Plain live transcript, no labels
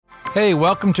Hey,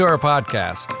 welcome to our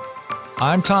podcast.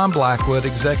 I'm Tom Blackwood,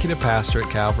 Executive Pastor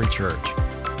at Calvary Church.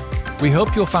 We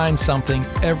hope you'll find something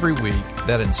every week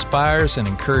that inspires and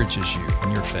encourages you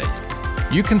in your faith.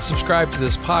 You can subscribe to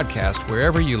this podcast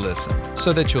wherever you listen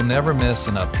so that you'll never miss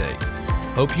an update.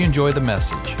 Hope you enjoy the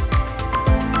message.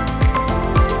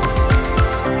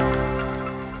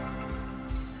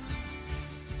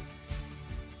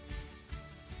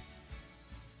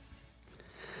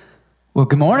 Well,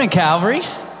 good morning, Calvary.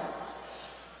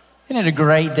 Isn't it a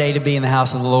great day to be in the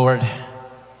house of the Lord?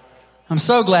 I'm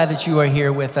so glad that you are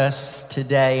here with us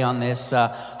today on this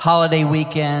holiday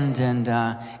weekend, and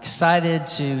excited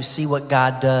to see what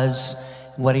God does,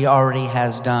 what He already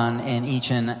has done in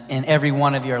each and every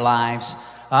one of your lives.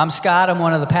 I'm Scott. I'm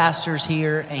one of the pastors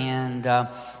here, and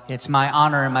it's my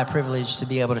honor and my privilege to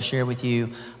be able to share with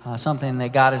you something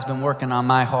that God has been working on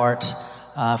my heart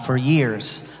for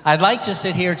years. I'd like to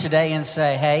sit here today and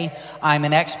say, hey, I'm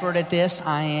an expert at this.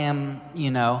 I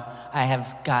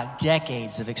have got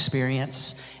decades of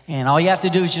experience, and all you have to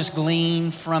do is just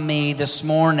glean from me this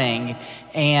morning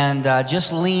and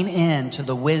just lean into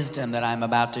the wisdom that I'm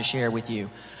about to share with you.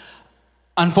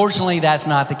 Unfortunately, that's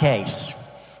not the case.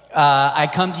 I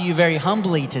come to you very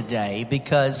humbly today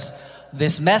because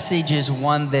this message is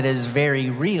one that is very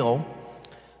real,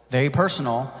 very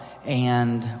personal,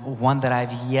 and one that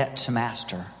I've yet to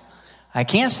master. I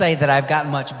can't say that I've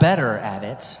gotten much better at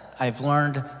it. I've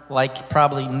learned, like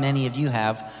probably many of you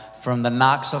have, from the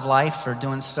knocks of life for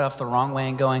doing stuff the wrong way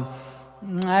and going,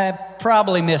 I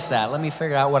probably missed that. Let me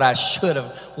figure out what I should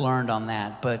have learned on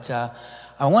that. But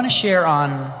I want to share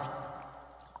on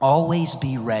always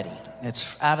be ready.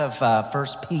 It's out of 1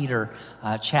 Peter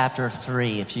chapter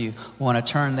 3, if you want to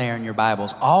turn there in your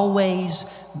Bibles. Always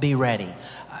be ready.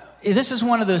 This is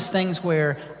one of those things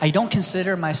where I don't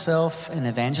consider myself an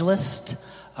evangelist.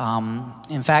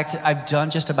 In fact, I've done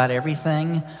just about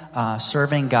everything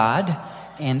serving God,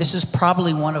 and this is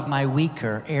probably one of my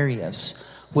weaker areas,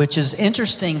 which is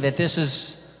interesting that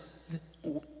it's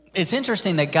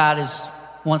interesting that God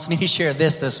wants me to share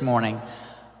this morning,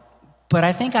 but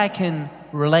I think I can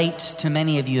relate to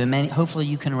many of you, and hopefully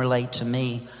you can relate to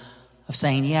me, of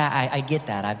saying, yeah, I get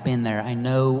that. I've been there. I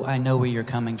know where you're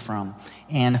coming from.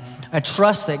 And I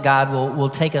trust that God will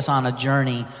take us on a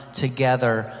journey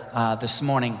together this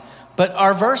morning. But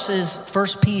our verse is 1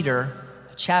 Peter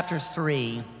chapter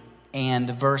 3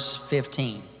 and verse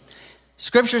 15.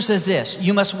 Scripture says this: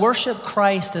 you must worship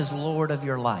Christ as Lord of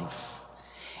your life.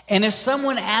 And if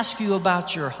someone asks you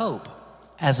about your hope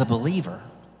as a believer,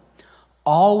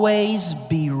 always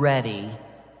be ready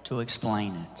to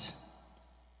explain it.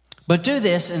 But do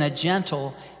this in a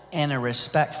gentle and a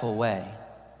respectful way.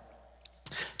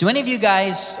 Do any of you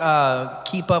guys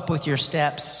keep up with your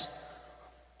steps?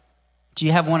 Do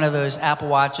you have one of those Apple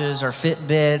Watches or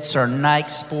Fitbits or Nike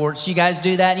Sports? Do you guys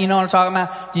do that? You know what I'm talking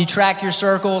about? Do you track your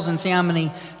circles and see how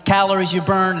many calories you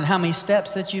burned and how many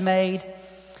steps that you made?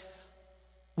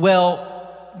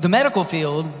 Well, the medical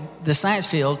field, the science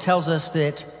field, tells us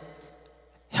that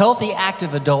healthy,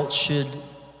 active adults should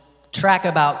track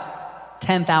about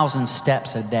 10,000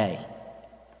 steps a day.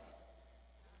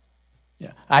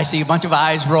 Yeah, I see a bunch of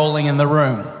eyes rolling in the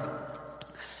room.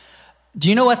 Do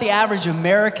you know what the average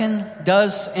American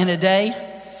does in a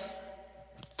day?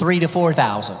 3,000 to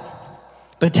 4,000.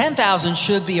 But 10,000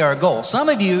 should be our goal. Some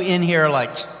of you in here are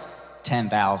like,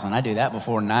 10,000. I do that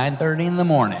before 9:30 in the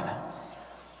morning.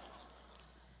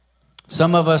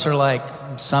 Some of us are like,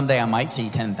 someday I might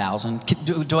see 10,000.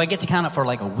 Do I get to count it for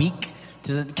like a week?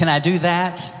 Can I do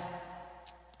that?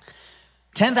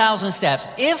 10,000 steps.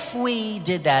 If we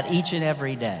did that each and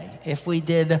every day, if we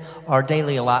did our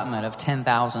daily allotment of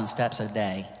 10,000 steps a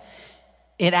day,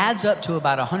 it adds up to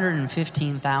about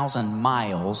 115,000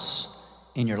 miles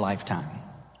in your lifetime.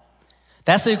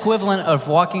 That's the equivalent of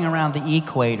walking around the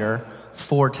equator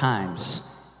 4 times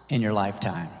in your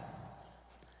lifetime.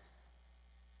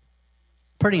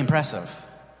 Pretty impressive.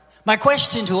 My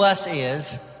question to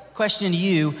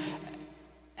you,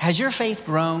 has your faith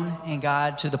grown in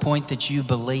God to the point that you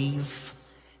believe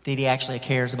that He actually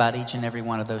cares about each and every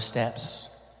one of those steps?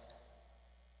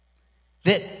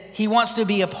 That He wants to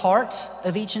be a part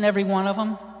of each and every one of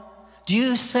them? Do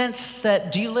you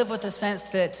live with a sense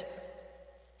that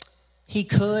He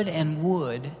could and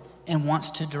would and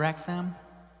wants to direct them?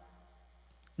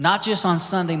 Not just on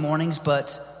Sunday mornings,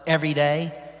 but every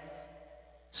day.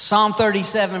 Psalm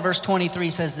 37 verse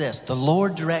 23 says this: the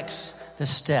Lord directs the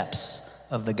steps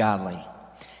of the godly.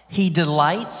 He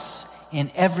delights in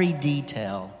every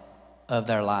detail of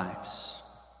their lives.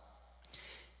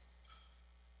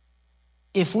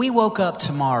 If we woke up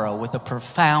tomorrow with a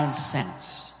profound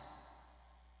sense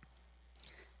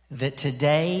that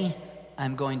today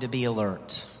I'm going to be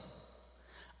alert.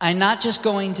 I'm not just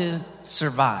going to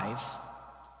survive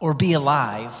or be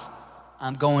alive,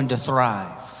 I'm going to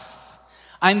thrive.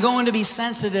 I'm going to be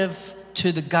sensitive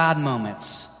to the God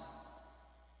moments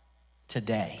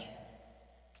today.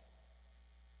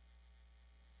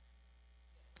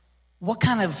 What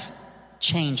kind of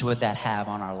change would that have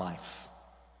on our life?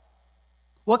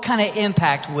 What kind of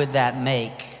impact would that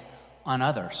make on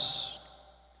others?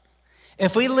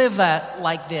 If we live that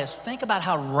like this, think about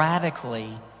how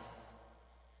radically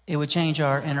it would change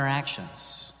our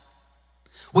interactions.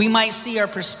 We might see our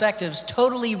perspectives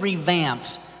totally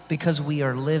revamped because we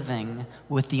are living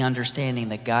with the understanding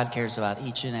that God cares about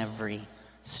each and every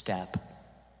step,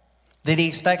 that He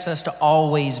expects us to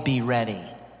always be ready,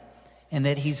 and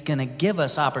that He's going to give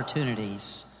us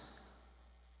opportunities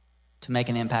to make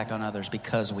an impact on others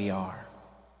because we are.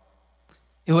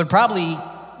 It would probably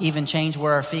even change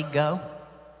where our feet go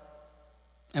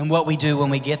and what we do when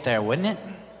we get there, wouldn't it?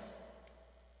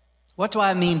 What do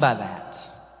I mean by that?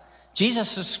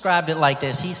 Jesus described it like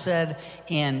this. He said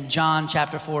in John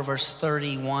chapter 4, verse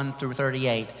 31 through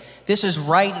 38, this is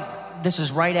right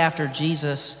after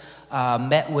Jesus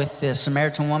met with the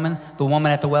Samaritan woman, the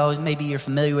woman at the well. Maybe you're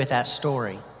familiar with that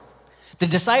story. The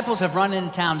disciples have run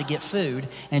into town to get food,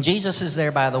 and Jesus is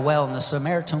there by the well, and the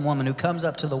Samaritan woman who comes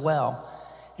up to the well,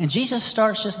 and Jesus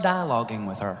starts just dialoguing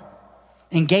with her,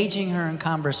 engaging her in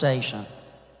conversation,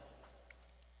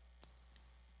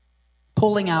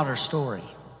 pulling out her story.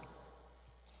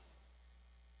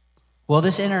 Well,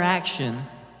 this interaction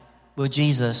with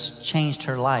Jesus changed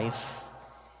her life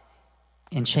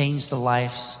and changed the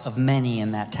lives of many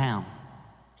in that town.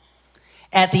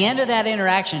 At the end of that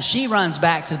interaction, she runs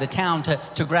back to the town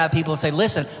to grab people and say,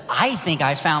 listen, I think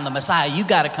I found the Messiah. You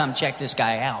got to come check this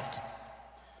guy out.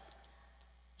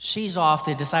 She's off.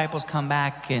 The disciples come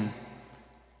back, and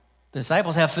the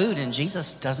disciples have food, and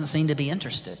Jesus doesn't seem to be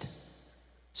interested.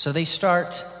 So they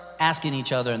start asking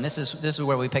each other, and this is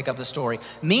where we pick up the story.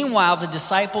 Meanwhile, the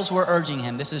disciples were urging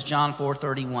him. This is John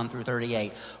 4:31 through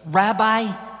 38.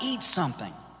 Rabbi, eat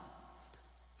something.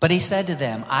 But he said to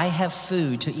them, I have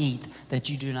food to eat that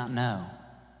you do not know.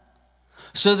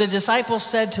 So the disciples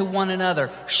said to one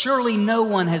another, surely no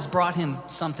one has brought him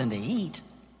something to eat.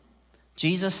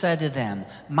 Jesus said to them,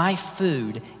 my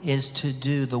food is to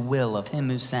do the will of him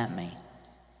who sent me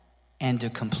and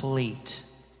to complete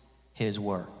his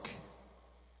work.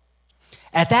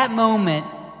 At that moment,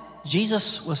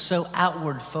 Jesus was so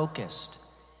outward focused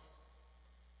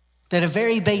that a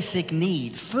very basic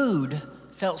need, food,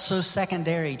 felt so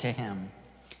secondary to him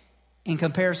in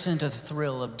comparison to the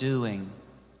thrill of doing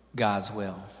God's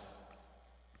will.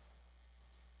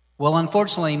 Well,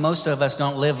 unfortunately, most of us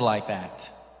don't live like that.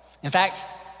 In fact,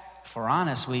 if we're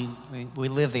honest, we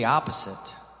live the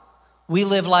opposite. We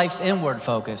live life inward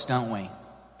focused, don't we?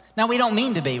 Now, we don't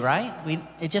mean to be, right?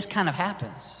 It just kind of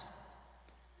happens.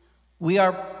 We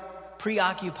are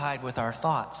preoccupied with our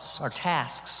thoughts, our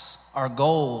tasks, our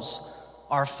goals,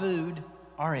 our food,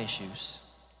 our issues.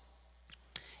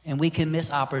 And we can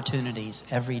miss opportunities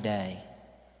every day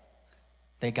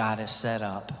that God has set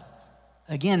up.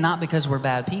 Again, not because we're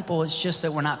bad people, it's just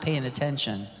that we're not paying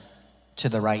attention to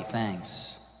the right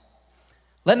things.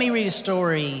 Let me read a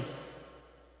story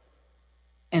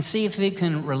and see if you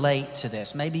can relate to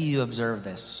this. Maybe you observe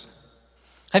this.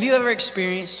 Have you ever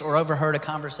experienced or overheard a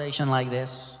conversation like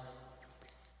this?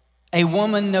 A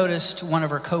woman noticed one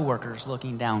of her coworkers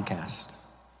looking downcast.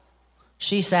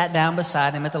 She sat down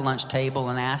beside him at the lunch table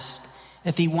and asked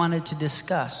if he wanted to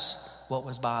discuss what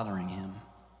was bothering him.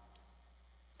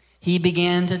 He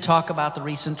began to talk about the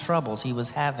recent troubles he was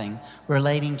having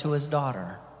relating to his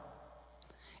daughter.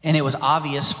 And it was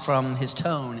obvious from his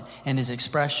tone and his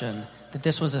expression that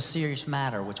this was a serious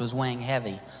matter which was weighing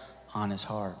heavy on his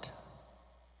heart.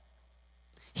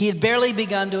 He had barely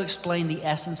begun to explain the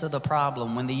essence of the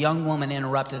problem when the young woman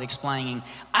interrupted, explaining,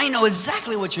 I know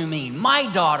exactly what you mean, my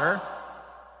daughter.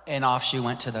 And off she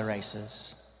went to the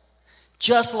races.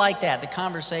 Just like that, the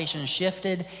conversation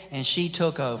shifted and she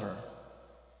took over,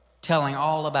 telling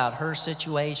all about her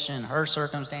situation, her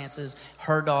circumstances,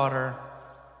 her daughter.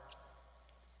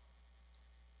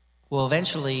 Well,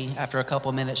 eventually, after a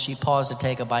couple minutes, she paused to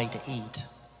take a bite to eat.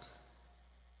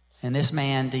 And this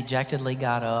man dejectedly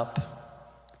got up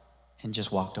and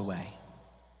just walked away.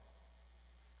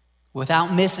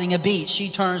 Without missing a beat, she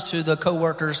turns to the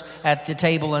coworkers at the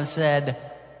table and said,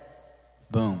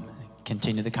 boom,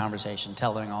 continue the conversation,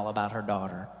 telling all about her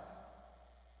daughter.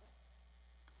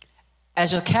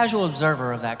 As a casual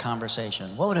observer of that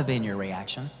conversation, what would have been your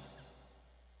reaction?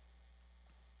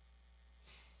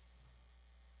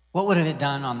 What would have it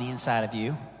done on the inside of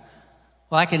you?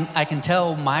 Well, I can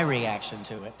tell my reaction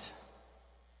to it.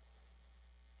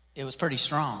 It was pretty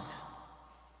strong.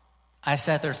 I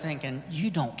sat there thinking,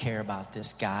 you don't care about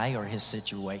this guy or his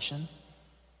situation.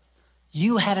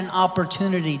 You had an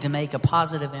opportunity to make a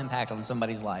positive impact on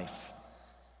somebody's life.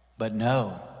 But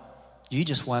no, you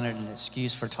just wanted an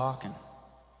excuse for talking.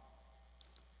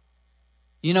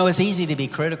 You know, it's easy to be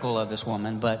critical of this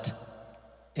woman, but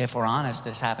if we're honest,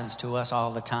 this happens to us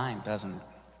all the time, doesn't it?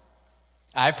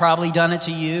 I've probably done it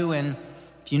to you, and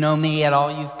if you know me at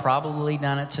all, you've probably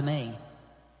done it to me.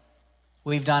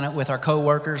 We've done it with our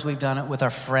coworkers, we've done it with our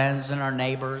friends and our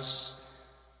neighbors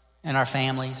and our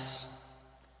families.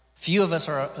 Few of us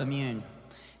are immune,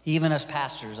 even us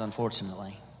pastors,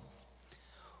 unfortunately.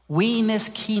 We miss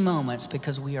key moments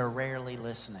because we are rarely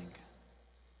listening.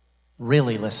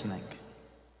 Really listening.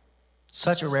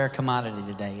 Such a rare commodity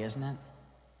today, isn't it?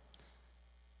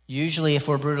 Usually, if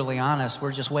we're brutally honest,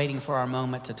 we're just waiting for our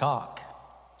moment to talk.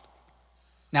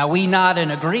 Now, we nod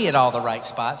and agree at all the right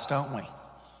spots, don't we?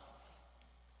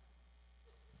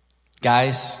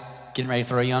 Guys, getting ready to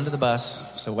throw you under the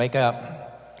bus, so wake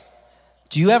up.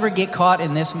 Do you ever get caught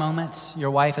in this moment?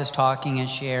 Your wife is talking and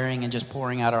sharing and just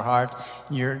pouring out her heart.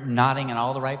 And you're nodding in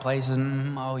all the right places.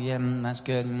 Oh, yeah, that's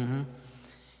good. Mm-hmm.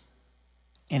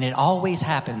 And it always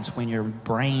happens when your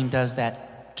brain does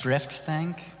that drift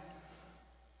thing.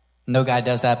 No guy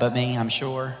does that but me, I'm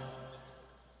sure.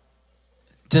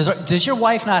 Does your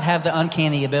wife not have the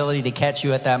uncanny ability to catch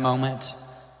you at that moment?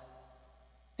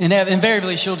 And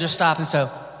invariably, she'll just stop and say,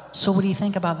 so what do you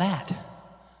think about that?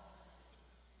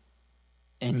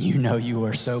 And you know you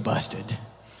are so busted.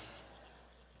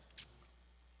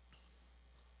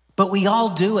 But we all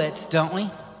do it, don't we?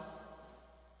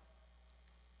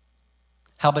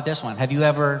 How about this one? Have you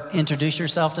ever introduced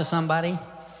yourself to somebody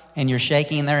and you're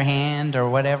shaking their hand or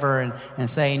whatever and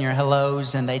saying your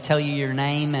hellos, and they tell you your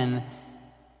name and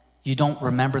you don't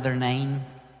remember their name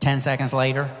 10 seconds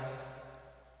later?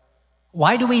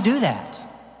 Why do we do that?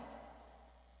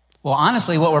 Well,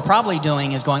 honestly, what we're probably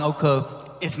doing is going, okay,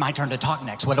 it's my turn to talk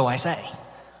next. What do I say?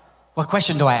 What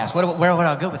question do I ask? Where would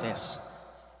I go with this?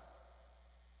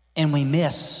 And we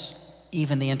miss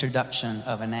even the introduction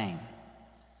of a name.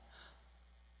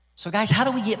 So guys, how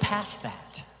do we get past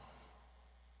that?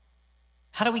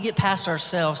 How do we get past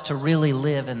ourselves to really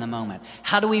live in the moment?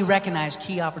 How do we recognize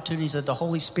key opportunities that the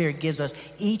Holy Spirit gives us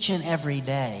each and every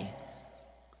day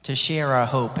to share our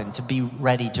hope and to be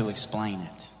ready to explain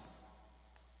it?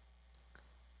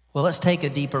 Well, let's take a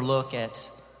deeper look at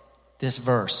this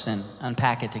verse and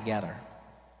unpack it together.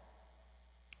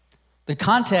 The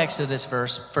context of this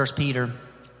verse, 1 Peter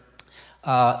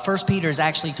is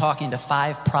actually talking to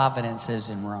 5 providences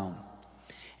in Rome.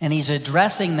 And he's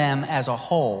addressing them as a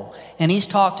whole. And he's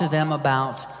talked to them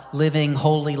about living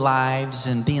holy lives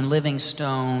and being living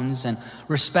stones and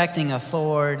respecting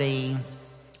authority,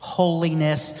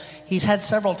 holiness. He's had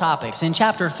several topics. In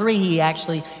chapter 3, he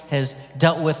actually has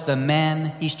dealt with the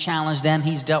men. He's challenged them.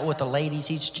 He's dealt with the ladies.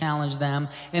 He's challenged them.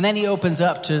 And then he opens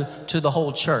up to the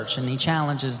whole church, and he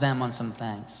challenges them on some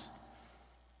things.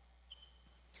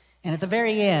 And at the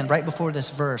very end, right before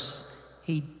this verse,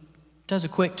 he does a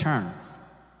quick turn.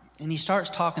 And he starts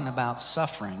talking about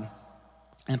suffering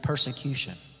and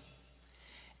persecution.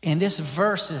 And this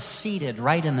verse is seated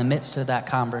right in the midst of that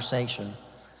conversation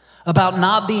about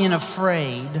not being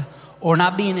afraid or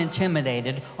not being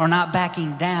intimidated or not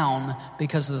backing down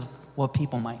because of what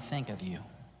people might think of you,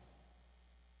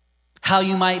 how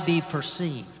you might be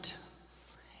perceived.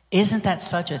 Isn't that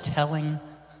such a telling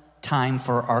time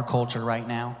for our culture right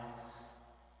now?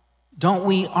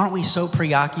 Aren't we so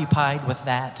preoccupied with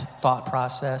that thought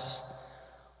process?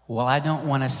 Well, I don't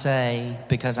want to say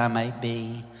because I might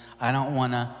be. I don't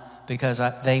want to because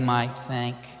they might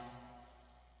think.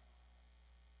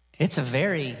 It's a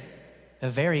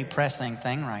very pressing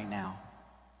thing right now.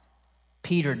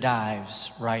 Peter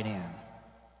dives right in.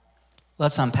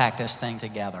 Let's unpack this thing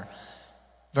together.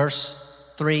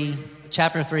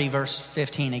 Chapter 3, verse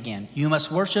 15 again. You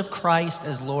must worship Christ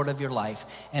as Lord of your life.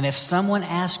 And if someone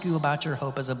asks you about your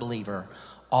hope as a believer,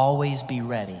 always be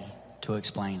ready to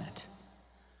explain it.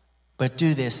 But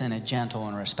do this in a gentle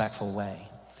and respectful way.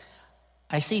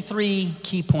 I see 3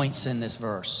 key points in this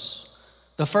verse.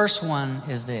 The first one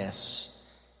is this: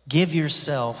 give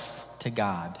yourself to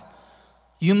God.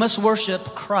 You must worship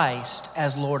Christ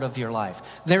as Lord of your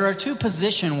life. There are 2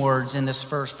 position words in this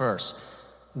first verse: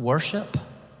 worship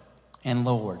and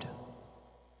Lord.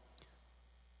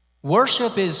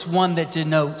 Worship is one that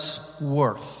denotes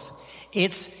worth.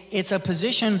 It's a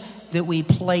position that we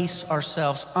place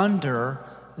ourselves under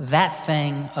that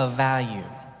thing of value.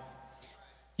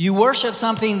 You worship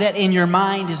something that in your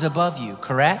mind is above you,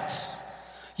 correct?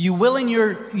 You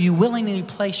willingly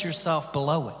place yourself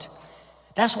below it.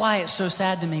 That's why it's so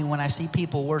sad to me when I see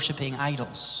people worshiping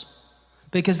idols,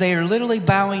 because they are literally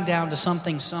bowing down to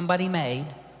something somebody made,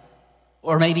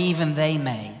 or maybe even they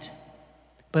made,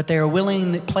 but they are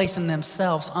willingly placing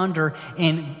themselves under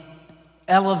and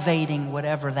elevating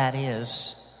whatever that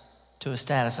is to a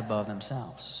status above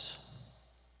themselves.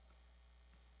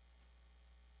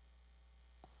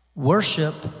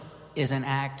 Worship is an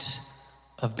act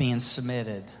of being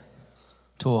submitted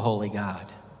to a holy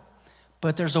God.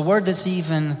 But there's a word that's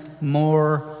even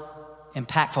more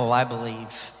impactful, I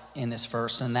believe, in this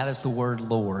verse, and that is the word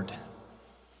Lord.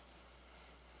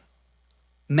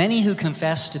 Many who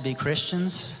confess to be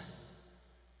Christians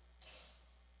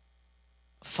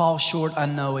fall short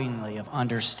unknowingly of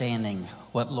understanding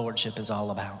what lordship is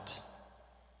all about.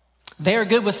 They are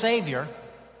good with Savior.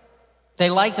 They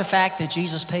like the fact that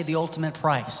Jesus paid the ultimate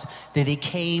price, that he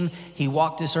came, he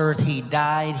walked this earth, he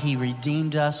died, he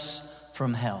redeemed us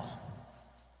from hell.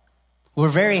 We're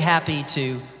very happy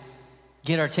to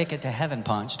get our ticket to heaven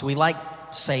punched. We like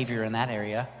Savior in that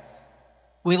area.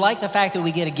 We like the fact that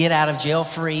we get a get out of jail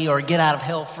free or get out of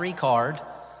hell free card.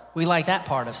 We like that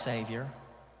part of Savior.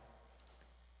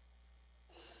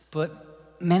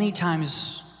 But many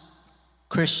times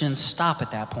Christians stop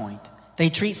at that point. They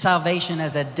treat salvation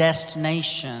as a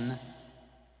destination.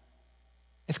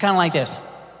 It's kind of like this.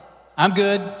 I'm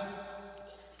good.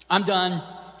 I'm done.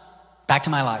 Back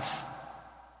to my life.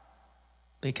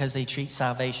 Because they treat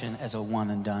salvation as a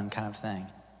one and done kind of thing.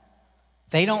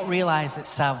 They don't realize that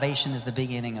salvation is the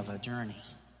beginning of a journey.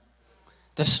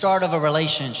 The start of a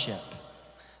relationship.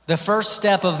 The first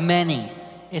step of many.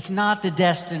 It's not the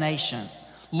destination.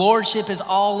 Lordship is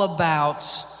all about,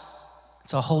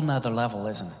 it's a whole nother level,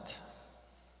 isn't it?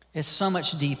 It's so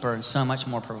much deeper and so much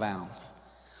more profound.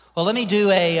 Well, let me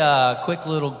do a quick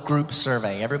little group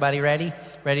survey. Everybody ready?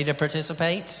 Ready to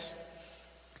participate?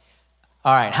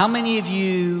 All right, how many of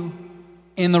you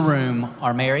in the room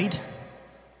are married?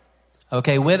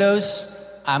 Okay, widows,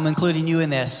 I'm including you in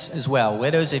this as well.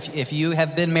 Widows, if you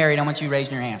have been married, I want you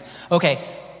raising your hand. Okay,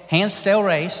 hands still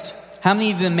raised. How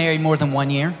many of you have been married more than 1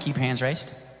 year? Keep your hands raised.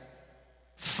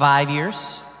 5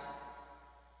 years?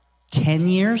 10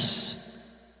 years?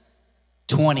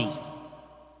 20.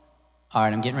 All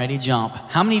right, I'm getting ready to jump.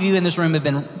 How many of you in this room have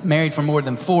been married for more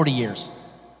than 40 years?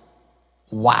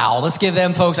 Wow, let's give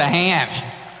them folks a hand.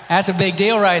 That's a big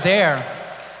deal right there.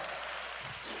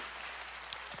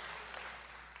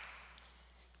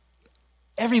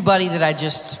 Everybody that I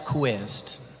just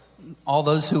quizzed, all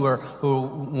those who are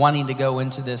wanting to go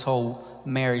into this whole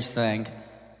marriage thing,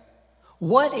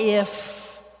 what if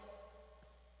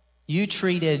you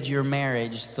treated your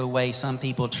marriage the way some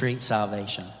people treat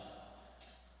salvation?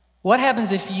 What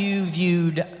happens if you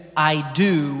viewed I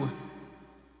do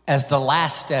as the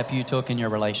last step you took in your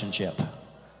relationship?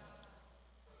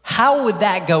 How would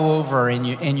that go over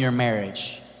in your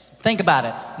marriage? Think about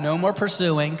it. No more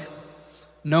pursuing.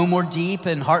 No more deep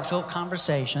and heartfelt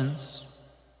conversations.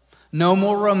 No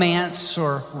more romance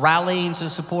or rallying to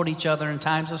support each other in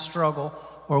times of struggle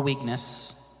or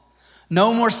weakness.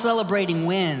 No more celebrating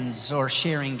wins or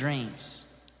sharing dreams.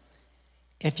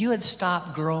 If you had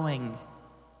stopped growing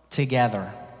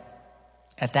together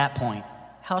at that point,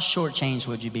 how shortchanged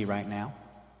would you be right now?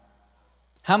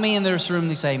 How many in this room,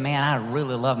 they say, man, I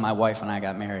really love my wife when I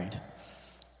got married.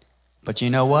 But you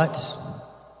know what?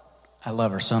 I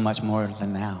love her so much more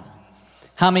than now.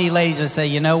 How many ladies would say,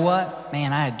 you know what?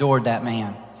 Man, I adored that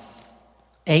man.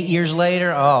 8 years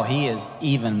later, oh, he is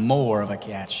even more of a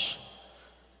catch.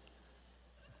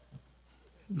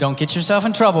 Don't get yourself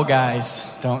in trouble,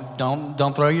 guys.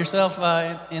 Don't throw yourself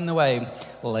in the way,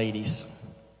 ladies.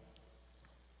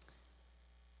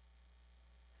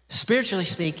 Spiritually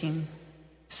speaking,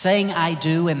 saying I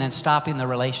do and then stopping the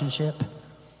relationship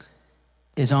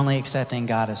is only accepting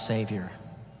God as Savior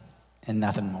and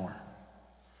nothing more.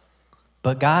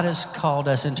 But God has called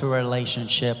us into a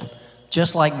relationship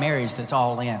just like marriage that's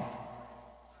all in.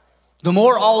 The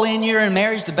more all in you're in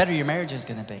marriage, the better your marriage is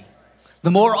going to be. The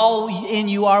more all in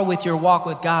you are with your walk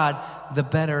with God, the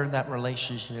better that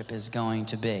relationship is going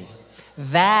to be.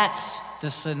 That's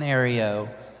the scenario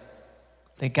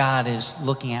that God is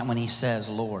looking at when he says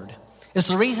Lord. It's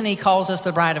the reason he calls us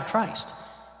the bride of Christ.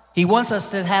 He wants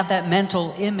us to have that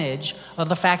mental image of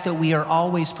the fact that we are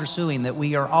always pursuing, that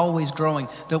we are always growing,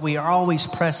 that we are always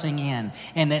pressing in,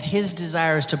 and that his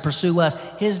desire is to pursue us.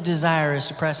 His desire is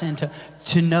to press in,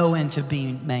 to know and to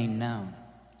be made known.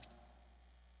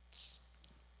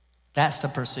 That's the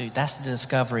pursuit. That's the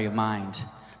discovery of mind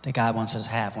that God wants us to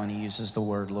have when he uses the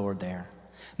word Lord there.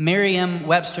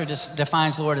 Merriam-Webster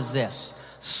defines Lord as this: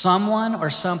 someone or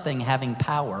something having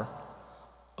power,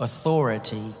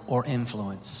 authority, or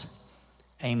influence,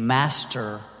 a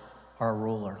master or a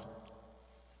ruler.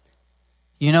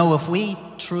 You know, if we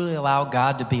truly allow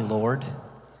God to be Lord,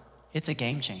 it's a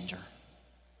game changer.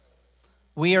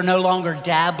 We are no longer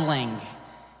dabbling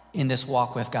in this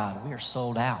walk with God. We are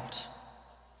sold out.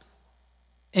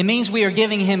 It means we are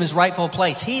giving him his rightful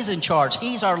place. He's in charge.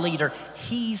 He's our leader.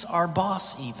 He's our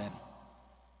boss even.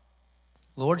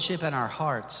 Lordship in our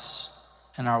hearts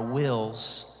and our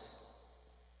wills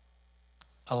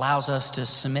allows us to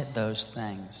submit those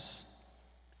things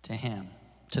to him,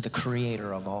 to the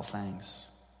creator of all things.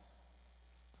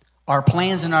 Our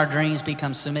plans and our dreams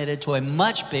become submitted to a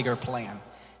much bigger plan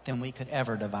than we could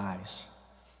ever devise.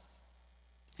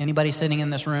 Anybody sitting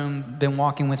in this room been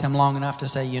walking with him long enough to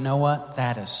say, you know what?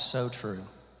 That is so true.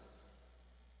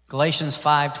 Galatians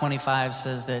 5:25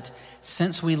 says that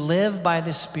since we live by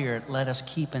the Spirit, let us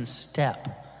keep in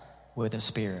step with the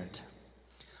Spirit.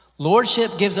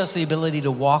 Lordship gives us the ability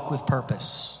to walk with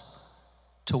purpose,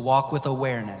 to walk with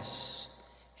awareness,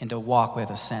 and to walk with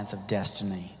a sense of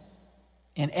destiny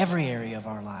in every area of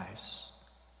our lives.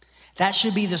 That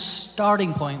should be the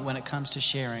starting point when it comes to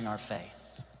sharing our faith.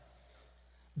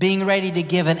 Being ready to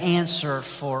give an answer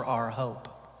for our hope.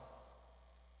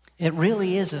 It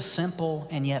really is as simple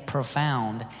and yet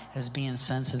profound as being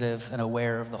sensitive and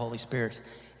aware of the Holy Spirit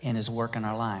and his work in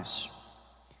our lives.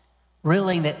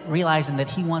 Realizing that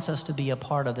he wants us to be a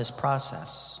part of this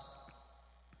process.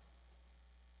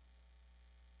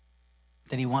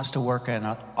 That he wants to work in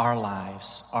our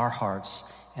lives, our hearts,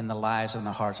 and the lives and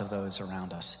the hearts of those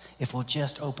around us. If we'll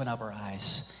just open up our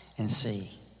eyes and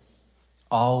see.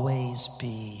 Always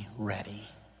be ready.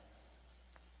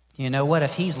 You know what?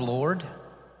 If he's Lord,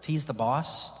 if he's the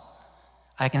boss,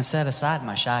 I can set aside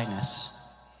my shyness.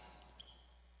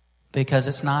 Because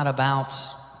it's not about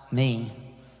me.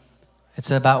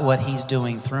 It's about what he's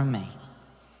doing through me.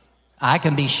 I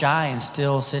can be shy and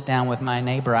still sit down with my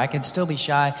neighbor. I can still be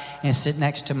shy and sit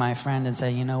next to my friend and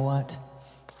say, you know what?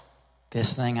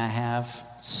 This thing I have,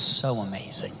 so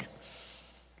amazing.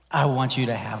 I want you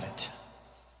to have it.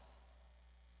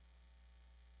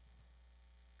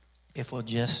 If we'll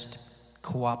just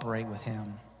cooperate with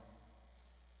him.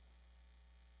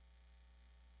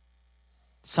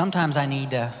 Sometimes I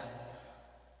need to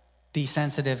be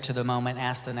sensitive to the moment,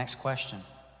 ask the next question.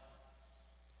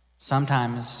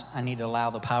 Sometimes I need to allow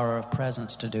the power of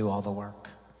presence to do all the work.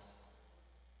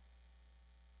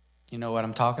 You know what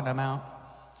I'm talking about?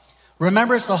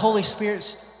 Remember, it's the Holy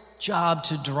Spirit's job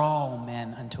to draw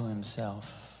men unto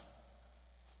himself.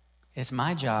 It's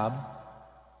my job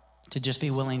to just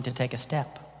be willing to take a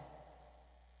step,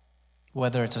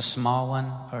 whether it's a small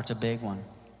one or it's a big one.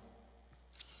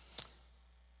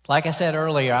 Like I said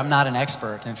earlier, I'm not an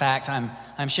expert. In fact,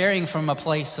 I'm sharing from a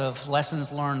place of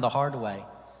lessons learned the hard way.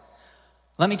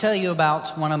 Let me tell you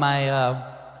about one of my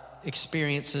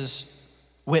experiences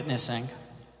witnessing,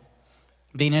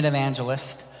 being an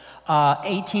evangelist.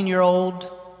 18-year-old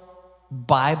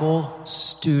Bible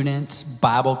student,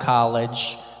 Bible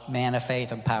college, man of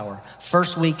faith and power.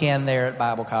 First weekend there at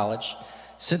Bible college,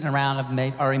 sitting around,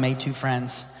 I've already made 2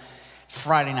 friends.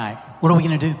 Friday night, what are we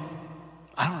going to do?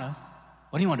 I don't know.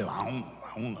 What do you want to do? I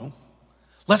don't know.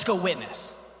 Let's go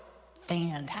witness.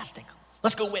 Fantastic.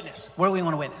 Let's go witness. Where do we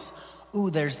want to witness? Ooh,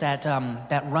 there's that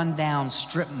rundown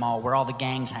strip mall where all the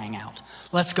gangs hang out.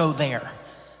 Let's go there.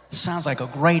 Sounds like a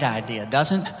great idea,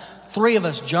 doesn't? 3 of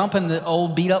us jump in the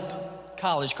old beat-up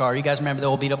college car. You guys remember the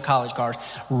old beat-up college cars?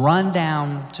 Run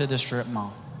down to the strip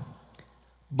mall.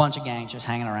 Bunch of gangs just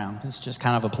hanging around. It's just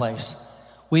kind of a place.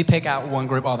 We pick out one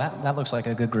group. Oh, that looks like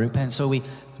a good group. And so we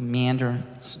meander,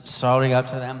 starting up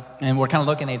to them. And we're kind of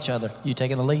looking at each other. You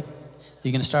taking the lead?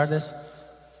 You going to start this?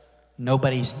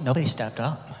 Nobody stepped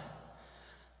up.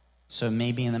 So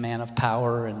me being the man of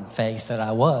power and faith that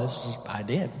I was, I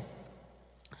did.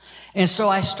 And so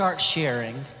I start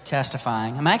sharing,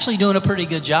 testifying. I'm actually doing a pretty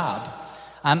good job.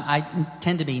 I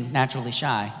tend to be naturally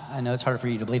shy. I know it's hard for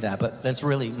you to believe that, but that's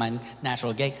really my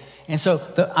natural gait. And so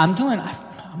I'm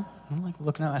like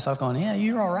looking at myself going, yeah,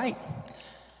 you're all right.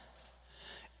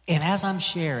 And as I'm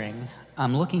sharing,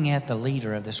 I'm looking at the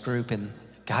leader of this group, and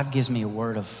God gives me a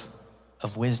word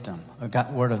of wisdom,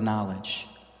 a word of knowledge.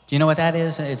 Do you know what that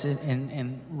is? It's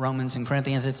in Romans and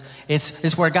Corinthians.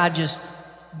 It's where God just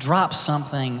drops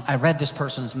something. I read this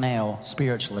person's mail,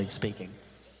 spiritually speaking.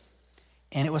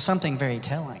 And it was something very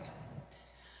telling.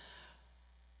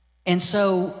 And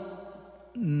so,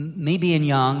 me being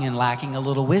young and lacking a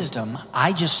little wisdom,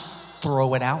 I just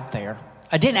throw it out there.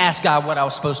 I didn't ask God what I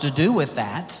was supposed to do with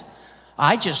that.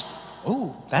 I just,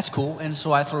 ooh, that's cool. And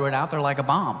so I threw it out there like a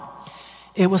bomb.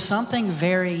 It was something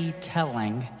very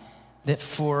telling that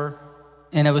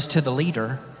and it was to the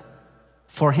leader,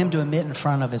 for him to admit in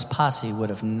front of his posse would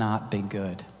have not been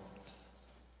good.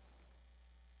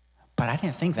 But I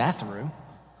didn't think that through.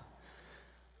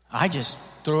 I just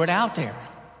threw it out there.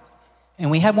 And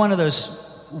we had one of those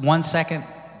 1 second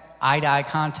eye-to-eye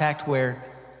contact where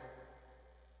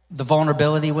the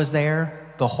vulnerability was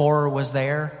there, the horror was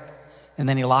there, and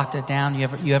then he locked it down.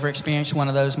 You ever experienced one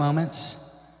of those moments?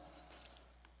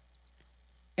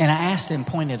 And I asked him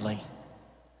pointedly,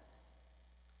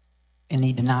 and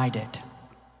he denied it.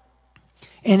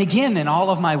 And again, in all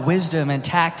of my wisdom and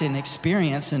tact and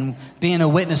experience and being a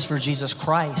witness for Jesus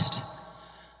Christ,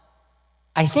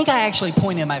 I think I actually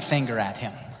pointed my finger at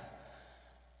him.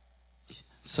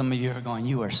 Some of you are going,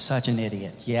 you are such an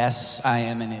idiot. Yes, I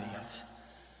am an idiot.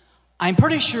 I'm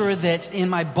pretty sure that in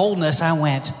my boldness, I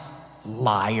went,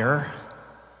 liar.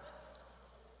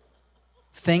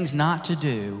 Things not to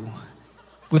do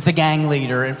with the gang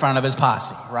leader in front of his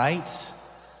posse, right?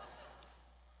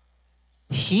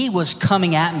 He was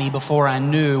coming at me before I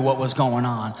knew what was going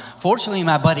on. Fortunately,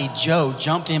 my buddy Joe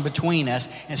jumped in between us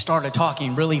and started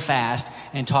talking really fast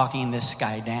and talking this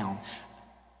guy down.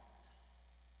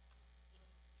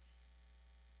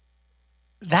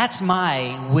 That's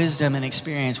my wisdom and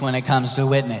experience when it comes to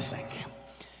witnessing.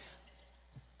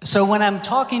 So when I'm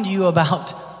talking to you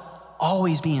about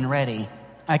always being ready,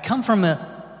 I come from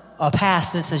a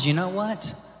past that says, you know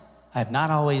what? I've not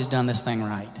always done this thing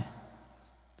right.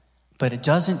 But it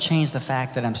doesn't change the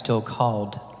fact that I'm still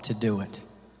called to do it.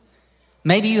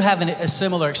 Maybe you have a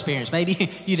similar experience. Maybe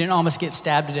you didn't almost get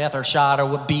stabbed to death or shot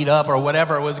or beat up or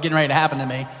whatever was getting ready to happen to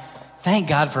me. Thank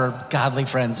God for godly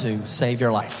friends who save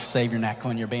your life, save your neck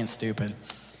when you're being stupid.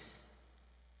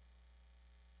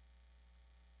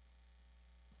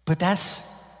 But that's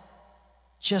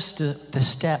just the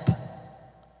step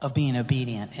of being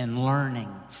obedient and learning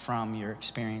from your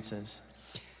experiences.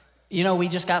 You know, we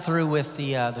just got through with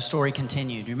the story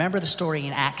continued. Remember the story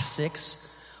in Acts 6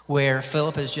 where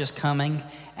Philip is just coming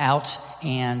out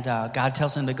and God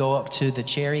tells him to go up to the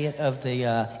chariot of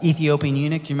the Ethiopian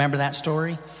eunuch. Do you remember that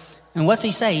story? And what's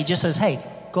he say? He just says, hey,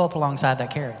 go up alongside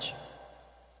that carriage.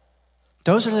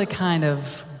 Those are the kind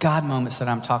of God moments that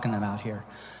I'm talking about here.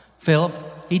 Philip,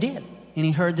 he did. And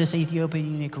he heard this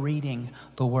Ethiopian eunuch reading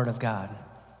the Word of God.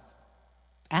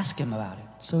 Ask him about it.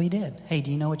 So he did. Hey, do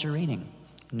you know what you're reading?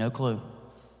 No clue.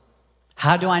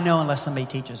 How do I know unless somebody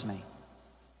teaches me?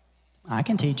 I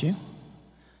can teach you.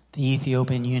 The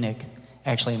Ethiopian eunuch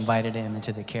actually invited him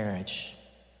into the carriage.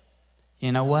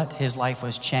 You know what? His life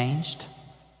was changed.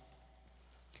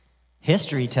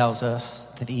 History tells us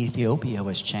that Ethiopia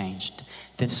was changed.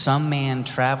 That some man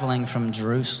traveling from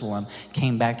Jerusalem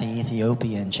came back to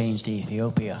Ethiopia and changed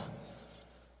Ethiopia.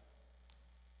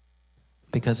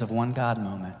 Because of one God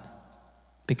moment.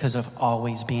 Because of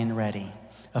always being ready.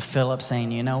 Of Philip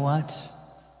saying, you know what?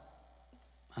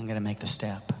 I'm going to make the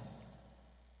step.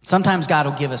 Sometimes God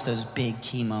will give us those big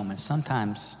key moments.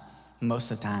 Sometimes,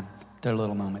 most of the time, they're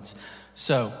little moments.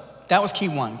 So that was key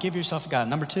one. Give yourself to God.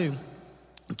 Number two,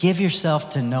 give yourself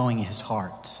to knowing his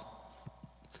heart.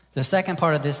 The second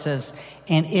part of this says,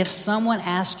 and if someone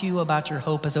asks you about your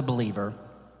hope as a believer,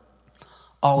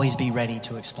 always be ready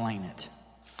to explain it.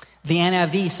 The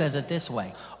NIV says it this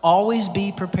way, always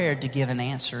be prepared to give an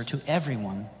answer to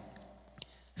everyone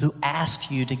who asks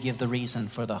you to give the reason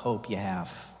for the hope you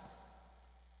have.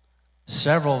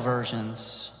 Several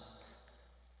versions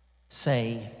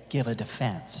say give a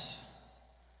defense.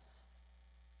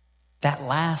 That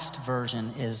last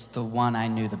version is the one I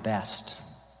knew the best.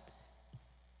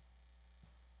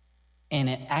 And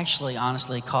it actually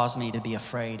honestly caused me to be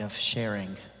afraid of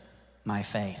sharing my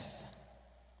faith.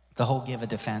 The whole give a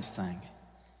defense thing.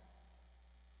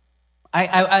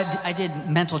 I did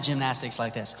mental gymnastics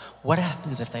like this. What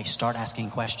happens if they start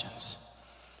asking questions?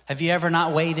 Have you ever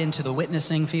not waded into the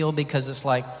witnessing field because it's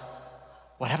like,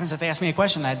 what happens if they ask me a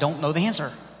question and I don't know the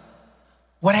answer?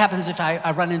 What happens if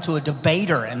I run into a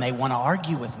debater and they want to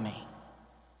argue with me?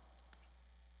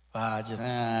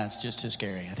 It's just too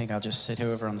scary. I think I'll just sit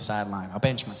over on the sideline. I'll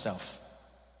bench myself.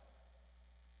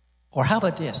 Or how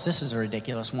about this? This is a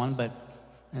ridiculous one, but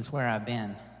it's where I've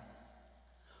been.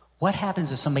 What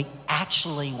happens if somebody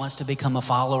actually wants to become a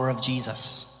follower of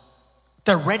Jesus?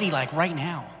 They're ready like right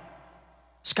now.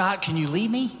 Scott, can you lead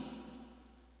me?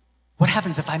 What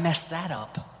happens if I mess that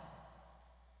up?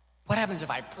 What happens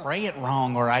if I pray it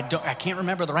wrong or I can't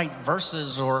remember the right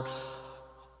verses or...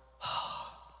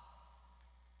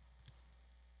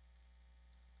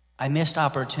 I missed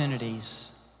opportunities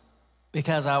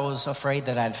because I was afraid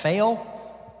that I'd fail.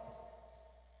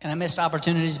 And I missed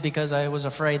opportunities because I was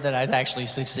afraid that I'd actually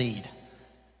succeed.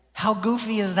 How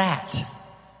goofy is that?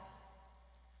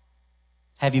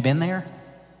 Have you been there?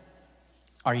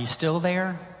 Are you still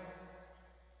there?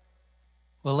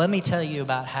 Well, let me tell you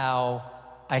about how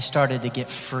I started to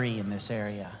get free in this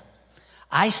area.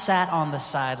 I sat on the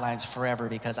sidelines forever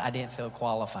because I didn't feel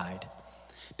qualified.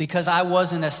 Because I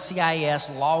wasn't a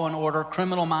CIS, Law and Order,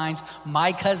 Criminal Minds,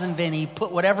 My Cousin Vinny,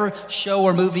 put whatever show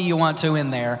or movie you want to in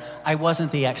there. I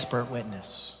wasn't the expert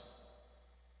witness.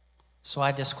 So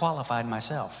I disqualified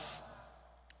myself.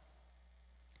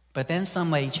 But then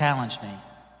somebody challenged me.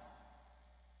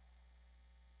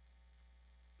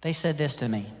 They said this to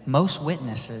me: most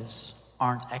witnesses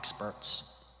aren't experts.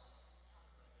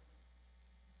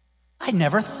 I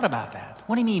never thought about that.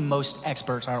 What do you mean most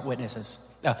experts aren't witnesses?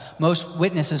 Most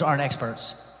witnesses aren't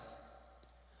experts.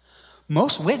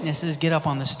 Most witnesses get up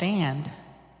on the stand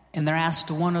and they're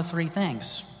asked one of three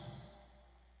things.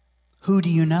 Who do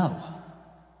you know?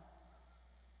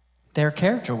 They're a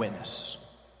character witness.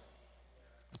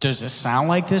 Does this sound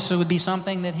like this would be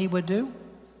something that he would do?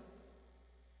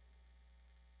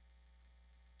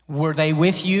 Were they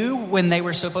with you when they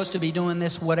were supposed to be doing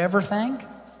this whatever thing?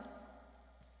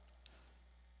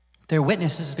 They're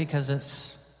witnesses because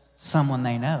it's someone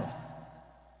they know.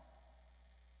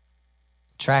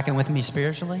 Tracking with me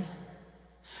spiritually?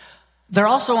 They're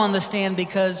also on the stand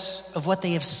because of what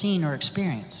they have seen or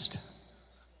experienced.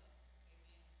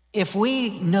 If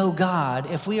we know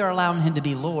God, if we are allowing Him to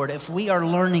be Lord, if we are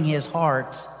learning His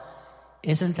heart,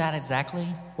 isn't that exactly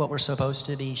what we're supposed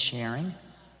to be sharing?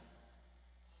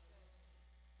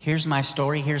 Here's my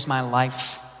story, here's my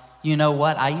life. You know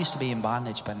what? I used to be in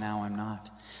bondage, but now I'm not.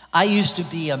 I used to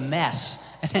be a mess.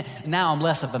 Now I'm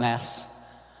less of a mess.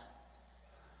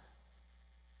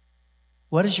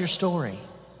 What is your story?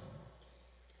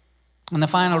 And the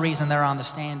final reason they're on the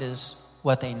stand is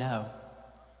what they know.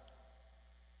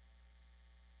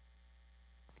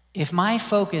 If my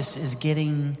focus is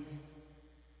getting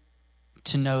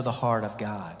to know the heart of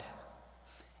God,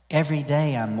 every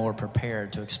day I'm more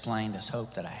prepared to explain this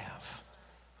hope that I have.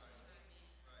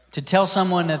 To tell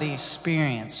someone of the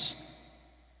experience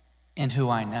in who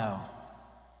I know.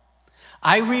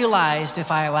 I realized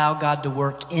if I allow God to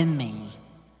work in me,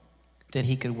 that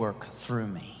He could work through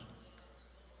me.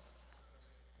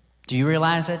 Do you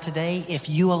realize that today? If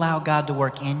you allow God to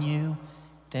work in you,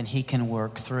 then He can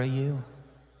work through you.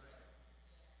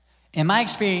 In my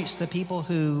experience, the people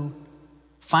who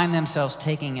find themselves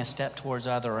taking a step towards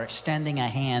other, or extending a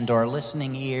hand, or a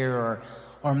listening ear,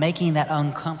 or making that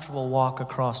uncomfortable walk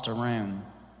across the room,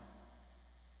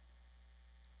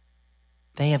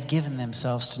 they have given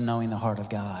themselves to knowing the heart of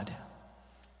God.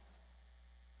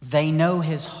 They know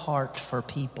His heart for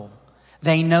people.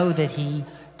 They know that He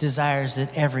desires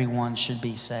that everyone should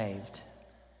be saved.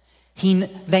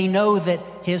 They know that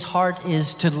His heart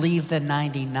is to leave the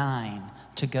 99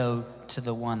 to go to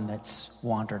the one that's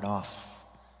wandered off.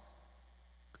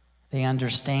 They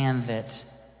understand that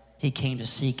He came to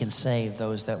seek and save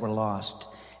those that were lost,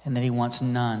 and that He wants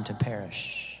none to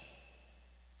perish.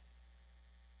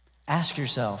 Ask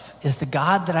yourself, is the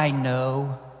God that I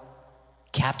know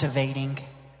captivating,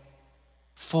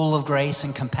 full of grace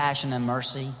and compassion and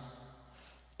mercy?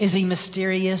 Is He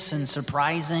mysterious and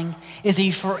surprising? Is He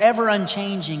forever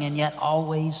unchanging and yet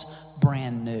always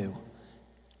brand new?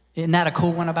 Isn't that a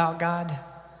cool one about God?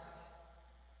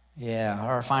 Yeah,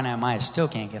 or finite mind still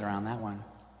can't get around that one.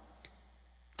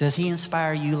 Does He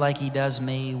inspire you like He does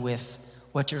me with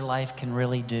what your life can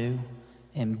really do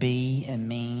and be and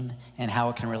mean and how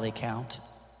it can really count?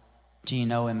 Do you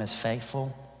know Him as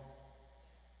faithful?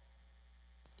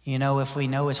 You know, if we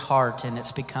know His heart and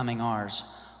it's becoming ours,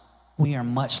 we are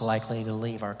much likely to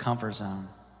leave our comfort zone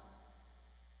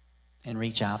and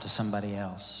reach out to somebody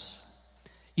else.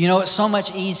 You know, it's so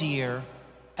much easier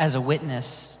as a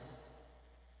witness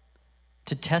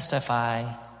to testify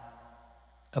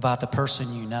about the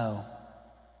person you know.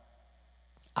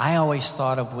 I always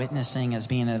thought of witnessing as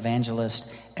being an evangelist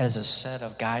as a set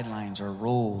of guidelines or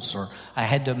rules, or I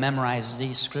had to memorize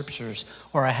these scriptures,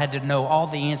 or I had to know all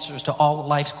the answers to all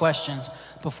life's questions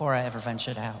before I ever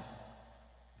ventured out.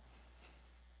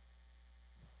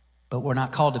 But we're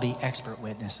not called to be expert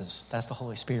witnesses. That's the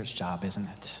Holy Spirit's job, isn't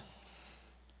it?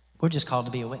 We're just called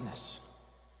to be a witness.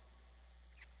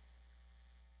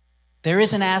 There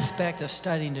is an aspect of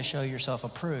studying to show yourself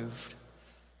approved.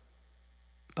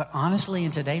 But honestly,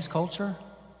 in today's culture,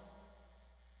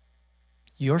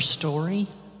 your story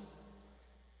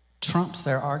trumps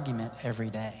their argument every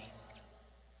day.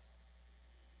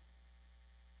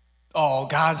 Oh,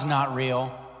 God's not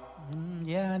real.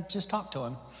 Yeah, just talk to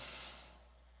Him.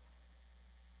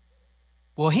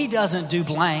 Well, He doesn't do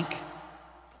blank.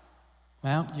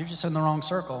 Well, you're just in the wrong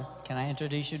circle. Can I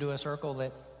introduce you to a circle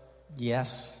that,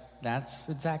 yes, that's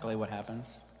exactly what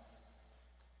happens.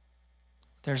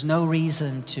 There's no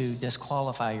reason to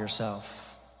disqualify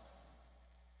yourself.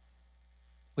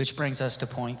 Which brings us to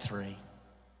point 3.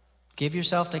 Give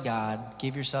yourself to God.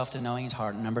 Give yourself to knowing his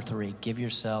heart. Number 3, give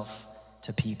yourself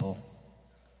to people.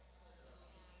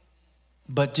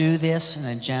 But do this in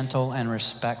a gentle and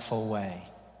respectful way.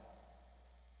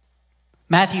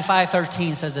 Matthew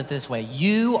 5:13 says it this way: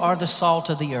 you are the salt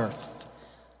of the earth.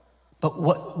 But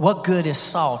what good is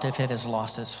salt if it has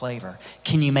lost its flavor?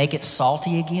 Can you make it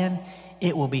salty again?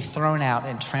 It will be thrown out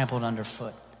and trampled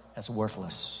underfoot as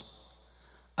worthless.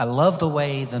 I love the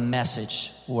way the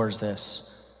Message words this.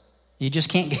 You just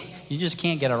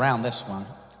can't get around this one.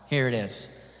 Here it is.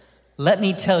 Let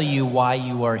me tell you why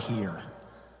you are here.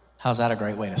 How's that a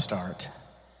great way to start?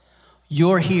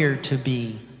 You're here to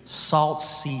be salt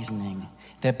seasoning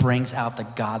that brings out the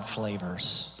God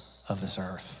flavors of this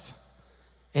earth.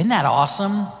 Isn't that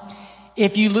awesome?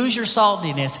 If you lose your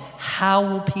saltiness, how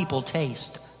will people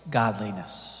taste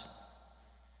godliness?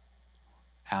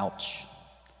 Ouch.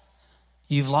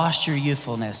 You've lost your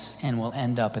youthfulness and will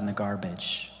end up in the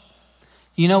garbage.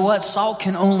 You know what? Salt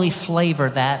can only flavor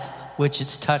that which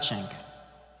it's touching.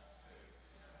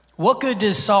 What good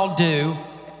does salt do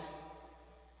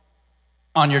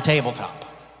on your tabletop?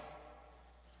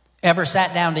 Ever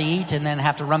sat down to eat and then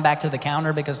have to run back to the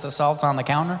counter because the salt's on the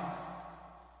counter?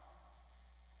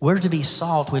 We're to be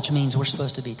salt, which means we're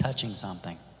supposed to be touching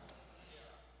something.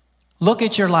 Look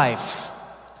at your life.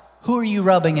 Who are you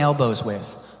rubbing elbows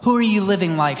with? Who are you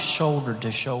living life shoulder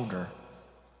to shoulder?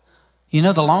 You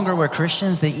know, the longer we're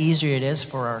Christians, the easier it is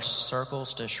for our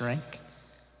circles to shrink.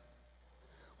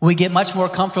 We get much more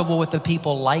comfortable with the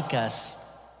people like us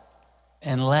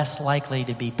and less likely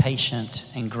to be patient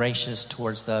and gracious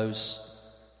towards those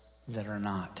that are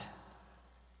not.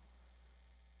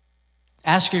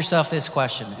 Ask yourself this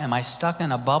question: am I stuck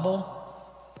in a bubble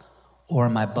or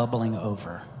am I bubbling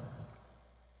over?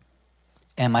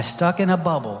 Am I stuck in a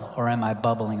bubble or am I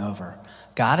bubbling over?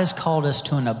 God has called us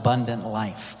to an abundant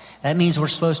life. That means we're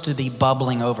supposed to be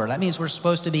bubbling over. That means we're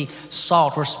supposed to be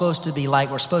salt. We're supposed to be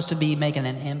light. We're supposed to be making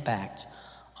an impact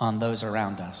on those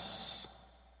around us.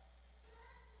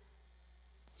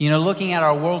 You know, looking at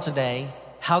our world today,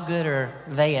 how good are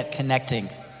they at connecting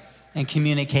and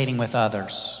communicating with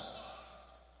others?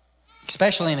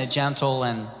 Especially in a gentle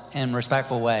and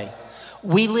respectful way.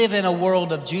 We live in a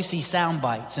world of juicy sound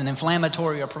bites and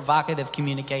inflammatory or provocative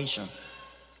communication.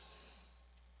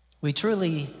 We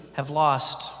truly have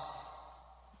lost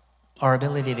our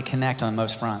ability to connect on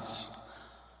most fronts.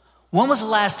 When was the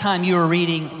last time you were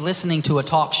listening to a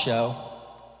talk show,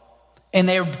 and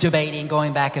they're debating,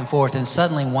 going back and forth, and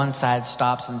suddenly one side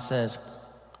stops and says,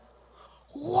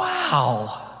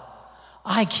 "Wow,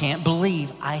 I can't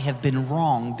believe I have been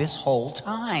wrong this whole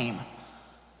time.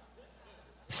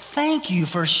 Thank you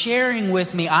for sharing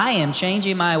with me. I am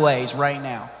changing my ways right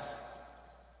now."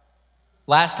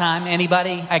 Last time,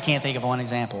 anybody? I can't think of one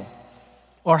example.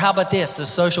 Or how about this, the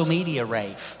social media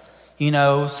rave? You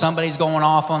know, somebody's going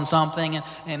off on something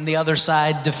and the other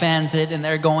side defends it and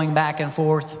they're going back and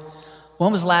forth.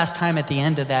 When was the last time at the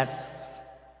end of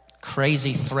that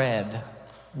crazy thread,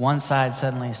 one side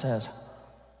suddenly says,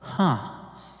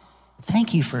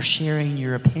 "Thank you for sharing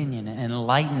your opinion and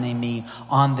enlightening me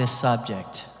on this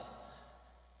subject."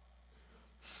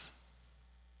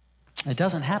 It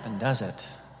doesn't happen, does it?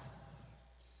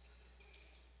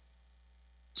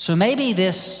 So maybe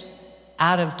this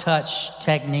out-of-touch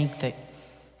technique that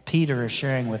Peter is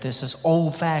sharing with us, this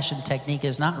old-fashioned technique,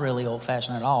 is not really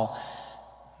old-fashioned at all.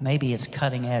 Maybe it's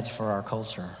cutting edge for our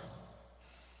culture.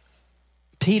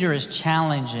 Peter is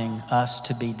challenging us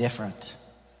to be different.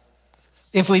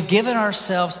 If we've given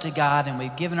ourselves to God and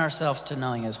we've given ourselves to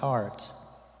knowing his heart,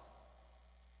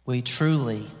 we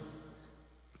truly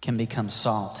can become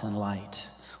salt and light.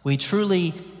 We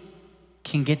truly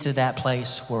can get to that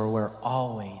place where we're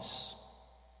always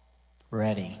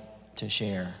ready to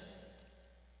share.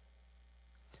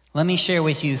 Let me share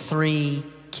with you 3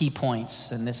 key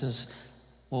points, and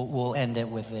we'll end it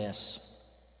with this.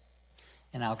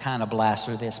 And I'll kind of blast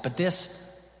through this, but this,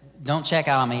 don't check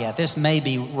out on me yet. This may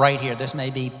be right here. This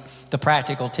may be the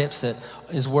practical tips that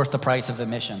is worth the price of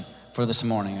admission for this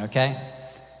morning, okay?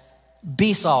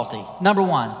 Be salty. Number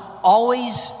 1,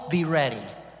 always be ready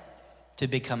to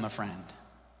become a friend.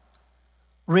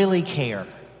 Really care.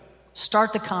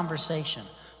 Start the conversation.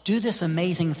 Do this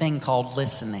amazing thing called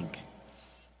listening.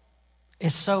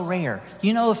 It's so rare.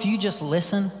 You know, if you just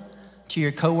listen to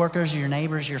your coworkers, your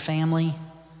neighbors, your family,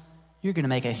 you're going to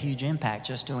make a huge impact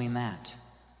just doing that.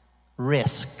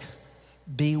 Risk.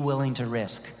 Be willing to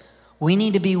risk. We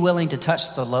need to be willing to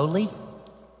touch the lowly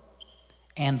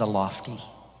and the lofty.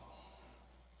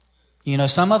 You know,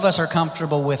 some of us are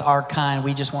comfortable with our kind.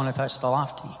 We just want to touch the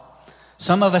lofty.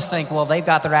 Some of us think, well, they've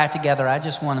got their act together. I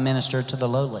just want to minister to the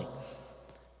lowly.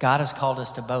 God has called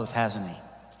us to both, hasn't he?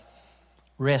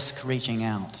 Risk reaching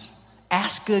out.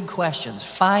 Ask good questions.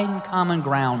 Find common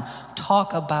ground.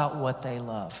 Talk about what they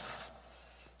love.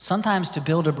 Sometimes to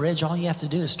build a bridge, all you have to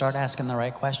do is start asking the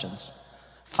right questions.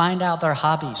 Find out their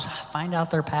hobbies. Find out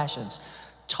their passions.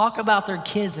 Talk about their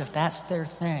kids if that's their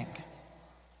thing.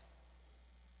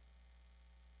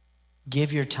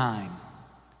 Give your time.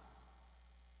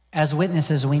 As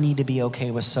witnesses, we need to be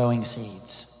okay with sowing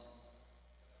seeds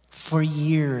for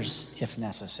years if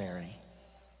necessary.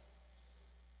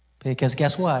 Because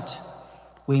guess what?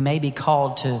 We may be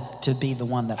called to be the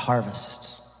one that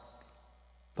harvests,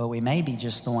 but we may be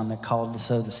just the one that called to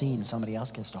sow the seed and somebody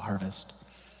else gets to harvest.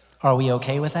 Are we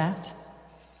okay with that?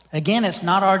 Again, it's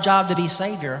not our job to be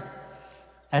Savior.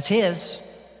 That's His.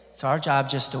 It's our job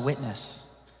just to witness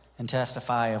and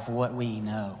testify of what we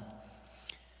know.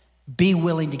 Be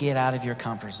willing to get out of your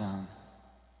comfort zone.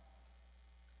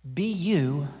 Be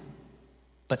you,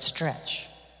 but stretch.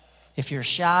 If you're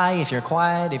shy, if you're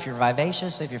quiet, if you're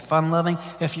vivacious, if you're fun-loving,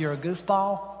 if you're a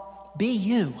goofball, be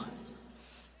you.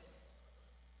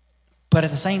 But at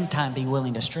the same time, be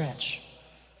willing to stretch.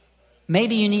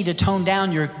 Maybe you need to tone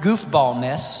down your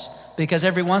goofballness because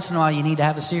every once in a while you need to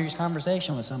have a serious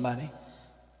conversation with somebody.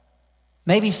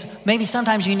 Maybe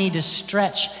sometimes you need to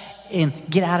stretch and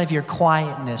get out of your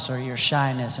quietness or your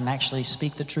shyness and actually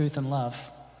speak the truth in love.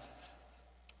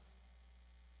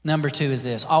 Number 2 is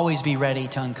this: always be ready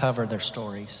to uncover their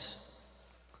stories.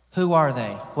 Who are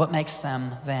they? What makes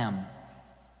them them?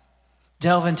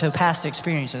 Delve into past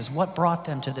experiences. What brought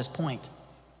them to this point?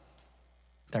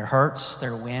 Their hurts,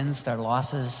 their wins, their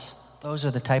losses. Those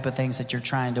are the type of things that you're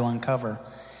trying to uncover.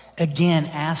 Again,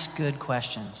 ask good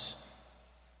questions.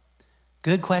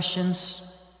 Good questions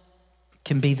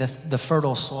can be the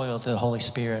fertile soil that the Holy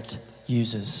Spirit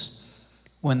uses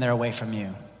when they're away from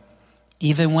you.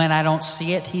 Even when I don't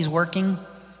see it, He's working.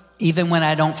 Even when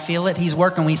I don't feel it, He's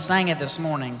working. We sang it this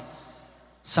morning.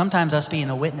 Sometimes us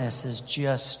being a witness is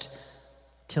just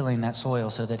tilling that soil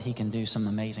so that He can do some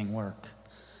amazing work.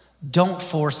 Don't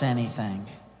force anything.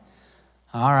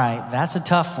 All right, that's a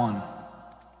tough one.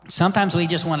 Sometimes we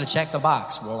just want to check the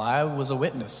box. Well, I was a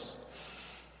witness.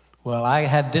 Well, I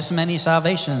had this many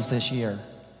salvations this year.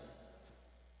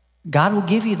 God will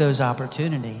give you those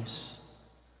opportunities,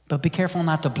 but be careful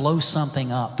not to blow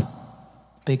something up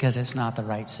because it's not the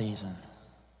right season.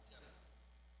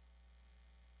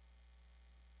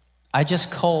 I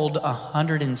just culled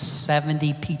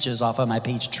 170 peaches off of my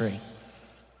peach tree.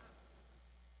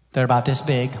 They're about this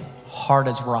big, hard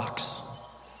as rocks.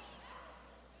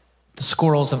 The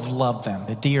squirrels have loved them.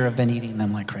 The deer have been eating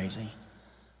them like crazy.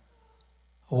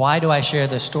 Why do I share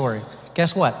this story?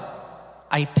 Guess what?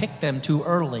 I picked them too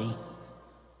early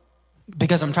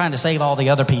because I'm trying to save all the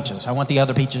other peaches. I want the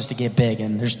other peaches to get big,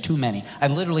 and there's too many. I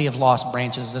literally have lost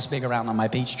branches this big around on my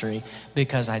peach tree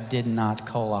because I did not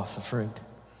cull off the fruit.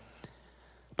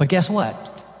 But guess what?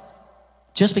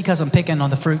 Just because I'm picking on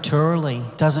the fruit too early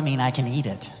doesn't mean I can eat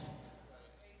it.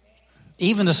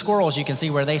 Even the squirrels, you can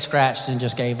see where they scratched and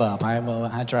just gave up.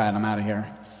 I tried, I'm out of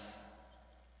here.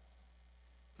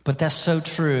 But that's so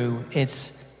true.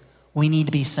 We need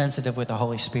to be sensitive with the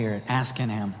Holy Spirit, asking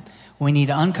Him. We need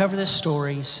to uncover the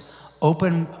stories,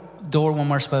 open door when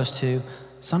we're supposed to.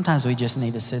 Sometimes we just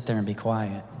need to sit there and be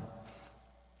quiet.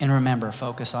 And remember,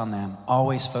 focus on them.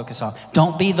 Always focus on.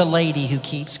 Don't be the lady who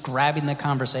keeps grabbing the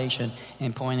conversation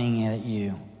and pointing it at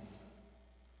you.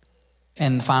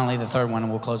 And finally, the third one,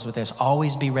 and we'll close with this.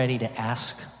 Always be ready to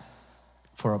ask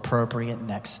for appropriate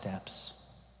next steps.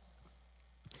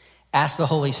 Ask the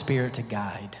Holy Spirit to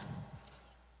guide.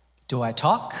 Do I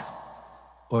talk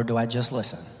or do I just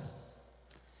listen?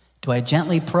 Do I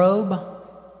gently probe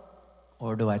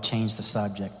or do I change the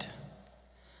subject?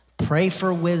 Pray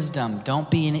for wisdom.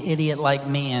 Don't be an idiot like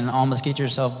me and almost get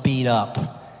yourself beat up.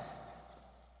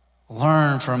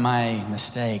 Learn from my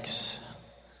mistakes.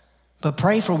 But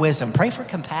pray for wisdom. Pray for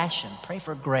compassion. Pray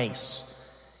for grace.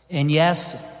 And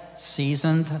yes,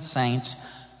 seasoned saints,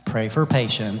 pray for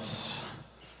patience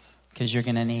because you're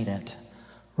going to need it.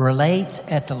 Relate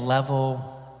at the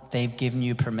level they've given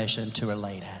you permission to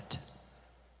relate at.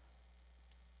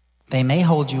 They may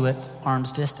hold you at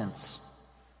arm's distance.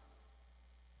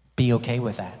 Be okay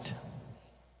with that.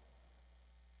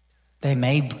 They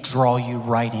may draw you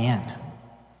right in.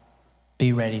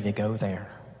 Be ready to go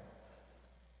there.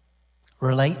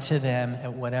 Relate to them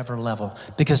at whatever level.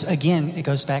 Because again, it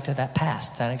goes back to that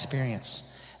past, that experience.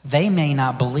 They may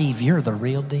not believe you're the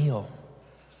real deal.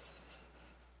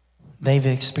 They've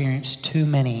experienced too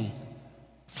many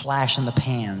flash in the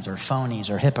pans or phonies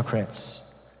or hypocrites.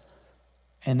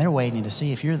 And they're waiting to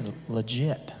see if you're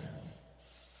legit.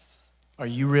 Are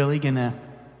you really going to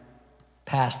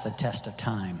pass the test of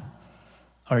time?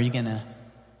 Or are you going to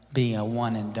be a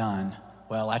one and done?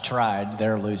 Well, I tried.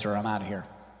 They're a loser. I'm out of here.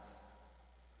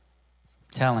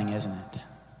 Telling, isn't it?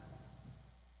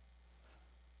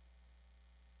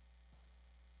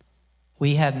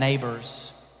 We had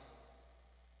neighbors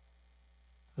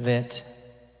that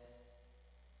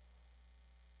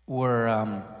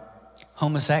were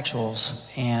homosexuals,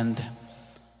 and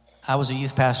I was a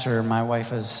youth pastor. My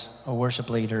wife was a worship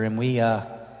leader, and we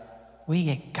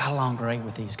got along great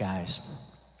with these guys.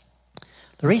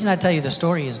 The reason I tell you the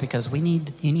story is because you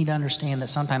need to understand that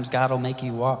sometimes God will make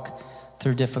you walk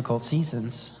through difficult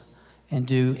seasons and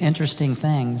do interesting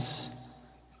things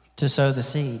to sow the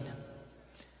seed.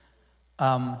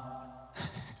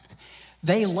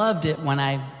 They loved it when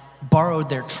I borrowed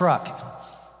their truck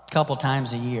a couple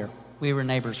times a year. We were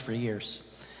neighbors for years.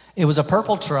 It was a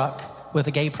purple truck with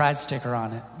a gay pride sticker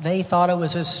on it. They thought it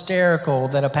was hysterical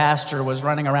that a pastor was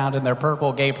running around in their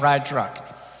purple gay pride truck.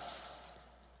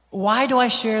 Why do I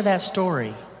share that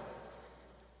story?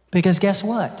 Because guess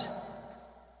what?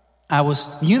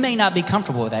 You may not be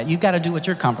comfortable with that. You've got to do what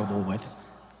you're comfortable with.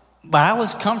 But I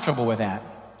was comfortable with that.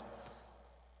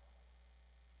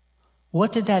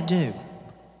 What did that do?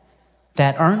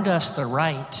 That earned us the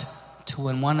right to,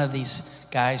 when one of these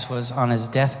guys was on his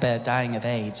deathbed dying of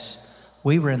AIDS,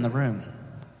 we were in the room.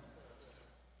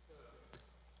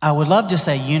 I would love to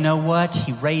say, you know what?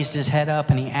 He raised his head up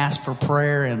and he asked for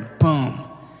prayer and boom.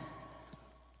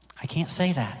 I can't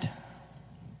say that.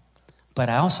 But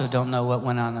I also don't know what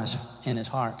went on in his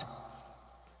heart.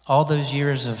 All those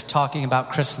years of talking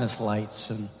about Christmas lights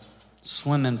and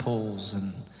swimming pools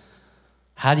and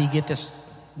how do you get this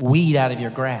weed out of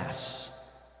your grass,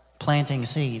 planting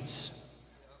seeds.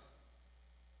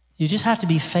 You just have to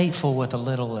be faithful with a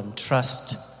little and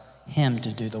trust him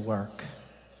to do the work.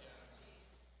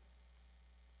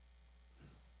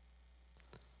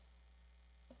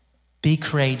 Be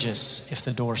courageous if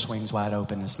the door swings wide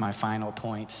open is my final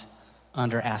point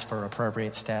under ask for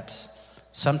appropriate steps.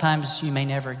 Sometimes you may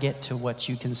never get to what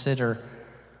you consider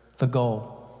the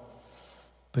goal,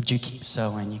 but you keep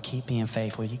sowing, you keep being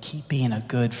faithful, you keep being a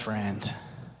good friend.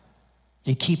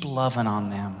 You keep loving on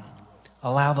them.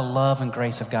 Allow the love and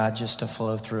grace of God just to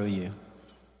flow through you.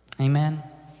 Amen?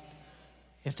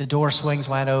 If the door swings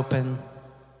wide open,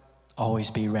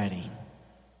 always be ready.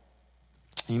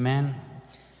 Amen?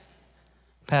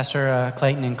 Pastor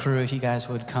Clayton and crew, if you guys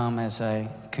would come as I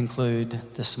conclude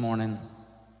this morning.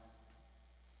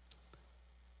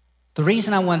 The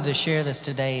reason I wanted to share this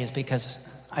today is because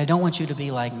I don't want you to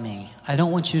be like me. I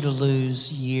don't want you to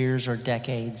lose years or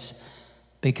decades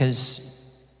because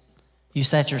you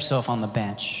set yourself on the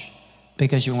bench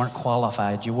because you weren't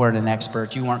qualified, you weren't an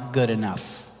expert, you weren't good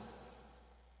enough.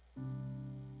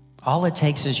 All it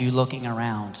takes is you looking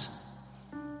around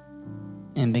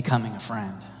and becoming a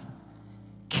friend.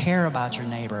 Care about your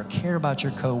neighbor, care about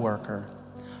your coworker.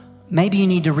 Maybe you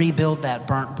need to rebuild that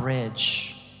burnt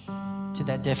bridge to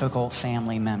that difficult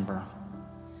family member.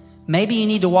 Maybe you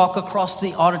need to walk across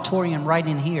the auditorium right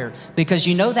in here because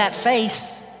you know that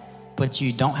face, but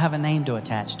you don't have a name to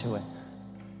attach to it.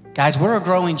 Guys, we're a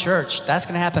growing church. That's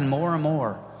going to happen more and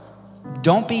more.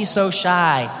 Don't be so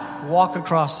shy. Walk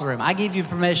across the room. I give you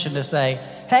permission to say,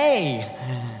 hey,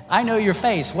 I know your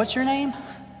face. What's your name?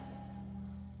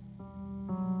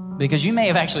 Because you may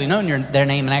have actually known their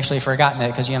name and actually forgotten it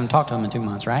because you haven't talked to them in 2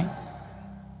 months, right?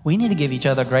 We need to give each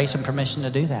other grace and permission to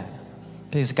do that.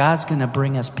 Because God's going to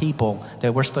bring us people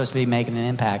that we're supposed to be making an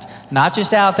impact. Not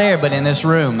just out there, but in this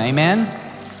room. Amen?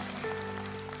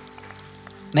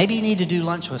 Maybe you need to do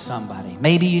lunch with somebody.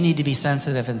 Maybe you need to be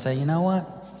sensitive and say, you know what?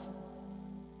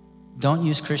 Don't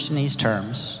use Christianese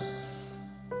terms,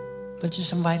 but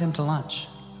just invite them to lunch.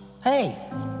 Hey,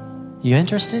 you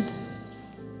interested?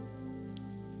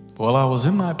 Well, I was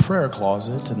in my prayer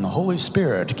closet and the Holy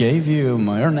Spirit gave you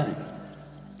my name.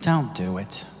 Don't do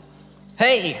it.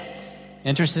 Hey,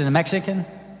 interested in a Mexican?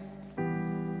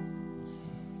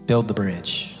 Build the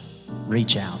bridge.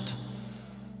 Reach out.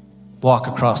 Walk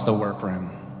across the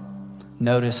workroom.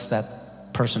 Notice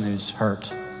that person who's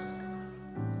hurt.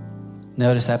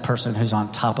 Notice that person who's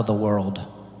on top of the world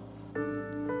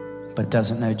but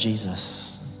doesn't know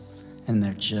Jesus. And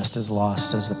they're just as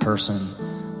lost as the person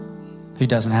who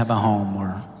doesn't have a home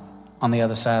or on the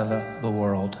other side of the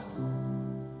world.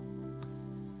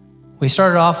 We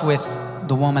started off with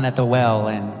the woman at the well,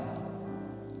 and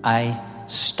I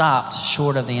stopped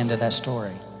short of the end of that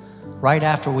story. Right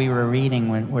after we were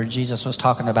reading where Jesus was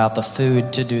talking about the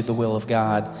food to do the will of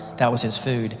God, that was his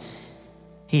food.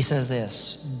 He says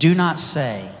this, "Do not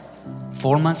say,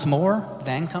 4 months more,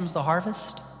 then comes the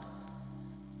harvest.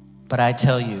 But I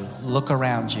tell you, look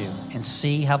around you and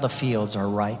see how the fields are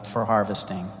ripe for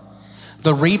harvesting.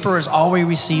 The reaper is already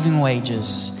receiving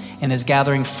wages and is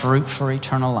gathering fruit for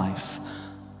eternal life,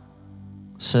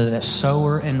 so that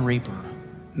sower and reaper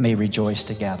may rejoice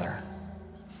together.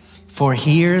 For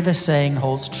here the saying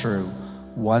holds true,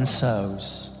 one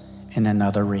sows and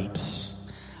another reaps.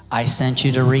 I sent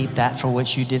you to reap that for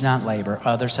which you did not labor.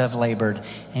 Others have labored,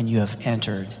 and you have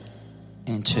entered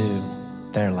into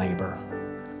their labor."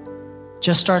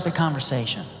 Just start the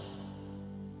conversation.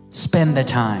 Spend the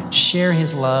time. Share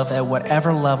his love at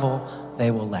whatever level they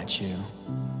will let you.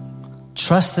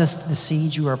 Trust that the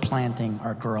seeds you are planting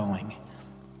are growing.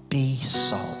 Be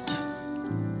salt.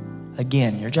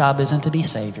 Again, your job isn't to be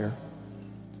Savior.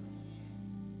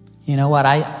 You know what?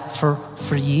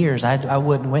 For years, I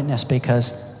wouldn't witness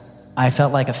because I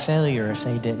felt like a failure if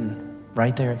they didn't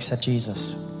right there accept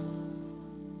Jesus.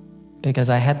 Because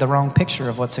I had the wrong picture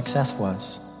of what success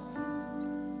was.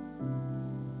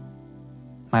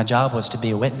 My job was to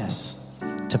be a witness,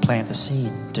 to plant the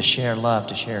seed, to share love,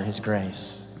 to share his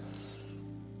grace.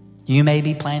 You may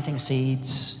be planting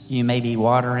seeds, you may be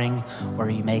watering, or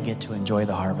you may get to enjoy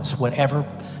the harvest. Whatever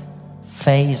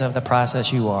phase of the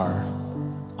process you are,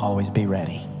 always be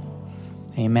ready.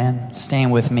 Amen.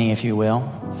 Stand with me if you will.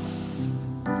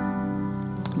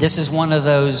 This is one of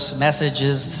those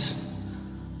messages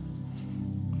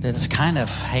that is kind of,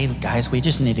 hey guys, we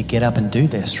just need to get up and do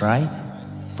this, right?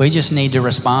 We just need to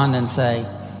respond and say,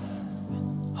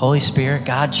 Holy Spirit,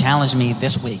 God, challenge me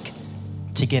this week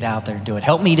to get out there and do it.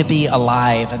 Help me to be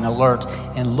alive and alert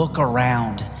and look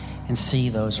around and see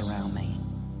those around me.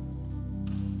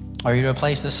 Are you at a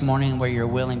place this morning where you're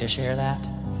willing to share that?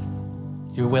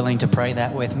 You're willing to pray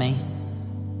that with me?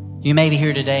 You may be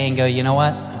here today and go, you know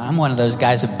what? I'm one of those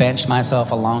guys who benched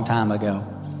myself a long time ago.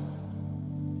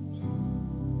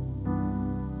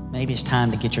 Maybe it's time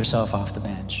to get yourself off the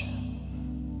bench.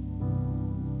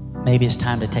 Maybe it's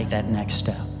time to take that next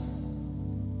step.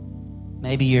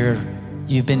 Maybe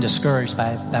you've been discouraged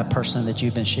by that person that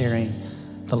you've been sharing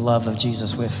the love of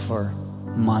Jesus with for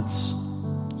months,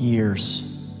 years.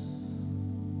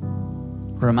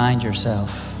 Remind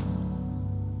yourself,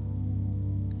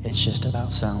 it's just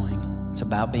about sowing. It's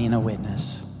about being a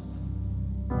witness.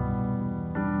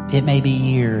 It may be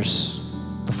years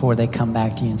before they come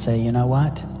back to you and say, you know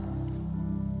what?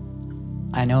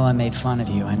 I know I made fun of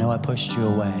you. I know I pushed you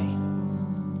away.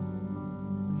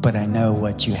 But I know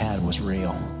what you had was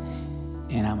real.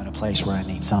 And I'm at a place where I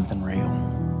need something real.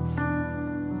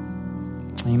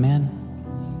 Amen.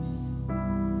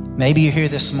 Maybe you're here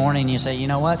this morning and you say, you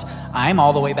know what? I'm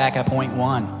all the way back at point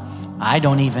 1. I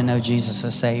don't even know Jesus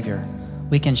as Savior.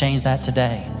 We can change that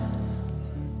today.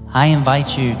 I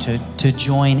invite you to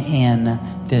join in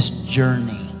this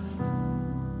journey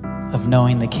of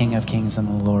knowing the King of Kings and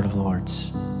the Lord of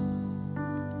Lords.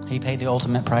 He paid the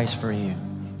ultimate price for you.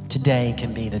 Today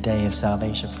can be the day of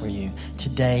salvation for you.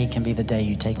 Today can be the day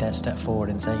you take that step forward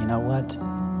and say, you know what?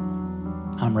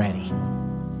 I'm ready.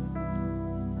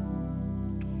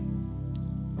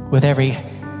 With every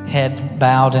head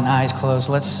bowed and eyes closed,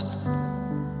 let's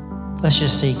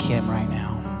just seek him right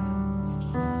now.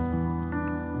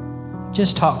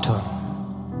 Just talk to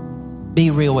him. Be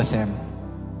real with him.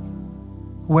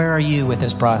 Where are you with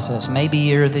this process? Maybe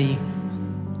you're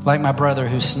like my brother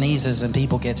who sneezes and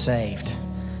people get saved.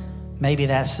 Maybe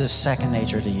that's just second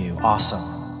nature to you. Awesome.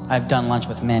 I've done lunch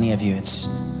with many of you. It's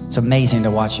amazing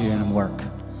to watch you in work.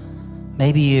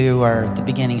 Maybe you are at the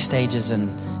beginning stages and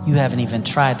you haven't even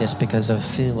tried this because of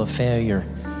feel of failure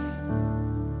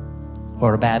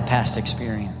or a bad past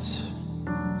experience.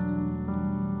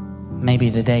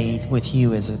 Maybe today with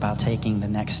you is about taking the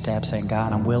next step, saying,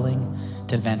 God, I'm willing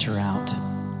to venture out.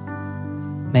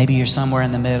 Maybe you're somewhere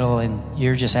in the middle and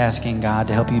you're just asking God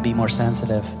to help you be more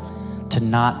sensitive, to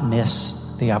not miss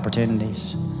the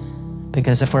opportunities.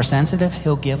 Because if we're sensitive,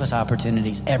 he'll give us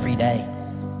opportunities every day.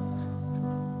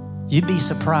 You'd be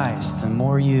surprised the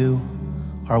more you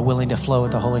are willing to flow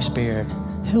with the Holy Spirit,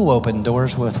 he'll open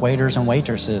doors with waiters and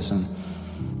waitresses and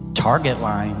Target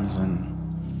lines and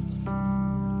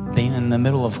being in the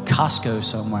middle of Costco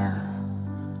somewhere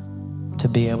to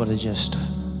be able to just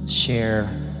share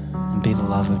and be the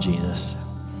love of Jesus.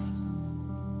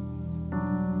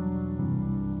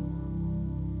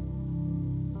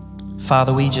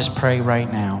 Father, we just pray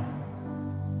right now.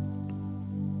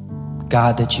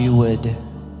 God, that you would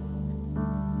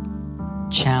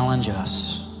challenge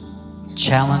us,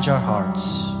 challenge our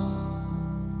hearts.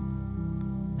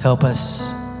 Help us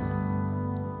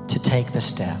to take the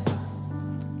step,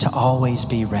 to always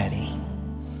be ready.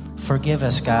 Forgive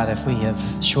us, God, if we have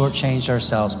shortchanged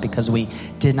ourselves because we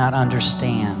did not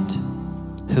understand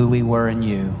who we were in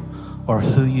you or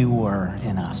who you were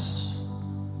in us.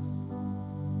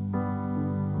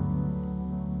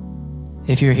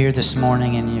 If you're here this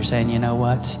morning and you're saying, you know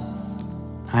what?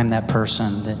 I'm that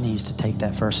person that needs to take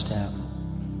that first step.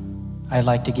 I'd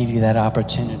like to give you that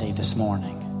opportunity this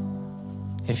morning.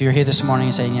 If you're here this morning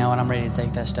and saying, you know what, I'm ready to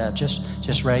take that step,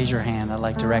 just raise your hand. I'd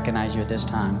like to recognize you at this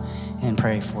time and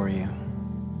pray for you.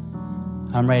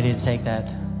 I'm ready to take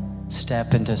that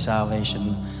step into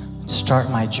salvation. Start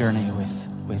my journey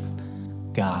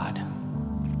with God.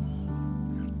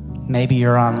 Maybe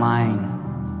you're online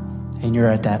and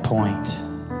you're at that point.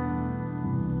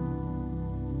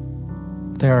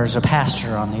 There's a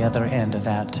pastor on the other end of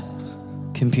that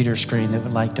computer screen that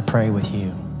would like to pray with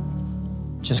you.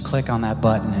 Just click on that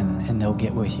button and they'll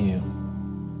get with you.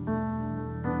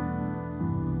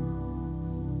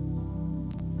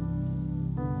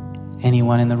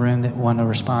 Anyone in the room that want to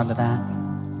respond to that?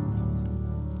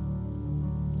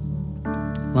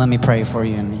 Let me pray for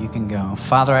you and you can go.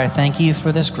 Father, I thank you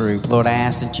for this group. Lord, I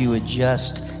ask that you would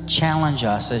just challenge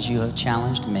us as you have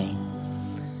challenged me.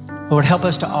 Lord, help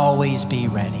us to always be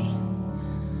ready.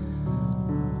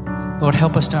 Lord,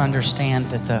 help us to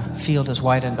understand that the field is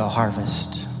white unto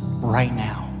harvest right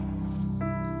now.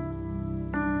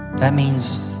 That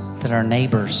means that our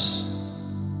neighbors,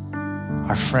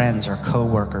 our friends, our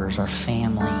co-workers, our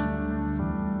family,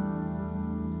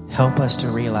 help us to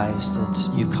realize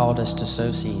that you've called us to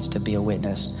sow seeds, to be a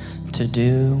witness, to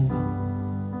do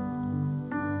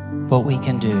what we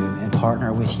can do and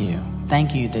partner with you.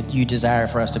 Thank you that you desire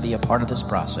for us to be a part of this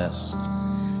process,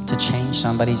 to change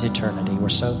somebody's eternity. We're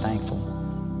so thankful.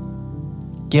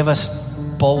 Give us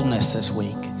boldness this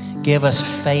week. Give us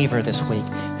favor this week.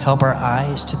 Help our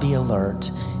eyes to be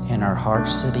alert and our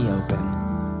hearts to be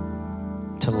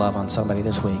open to love on somebody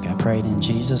this week. I prayed in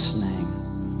Jesus'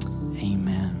 name.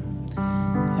 Amen.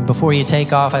 And before you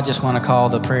take off, I just want to call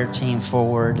the prayer team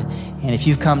forward. And if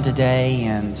you've come today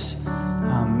and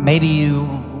maybe you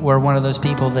were one of those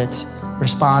people that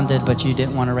responded, but you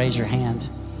didn't want to raise your hand,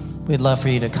 we'd love for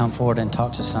you to come forward and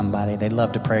talk to somebody. They'd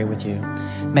love to pray with you.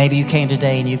 Maybe you came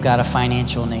today and you've got a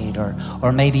financial need,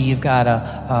 or maybe you've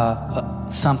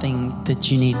got something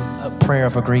that you need a prayer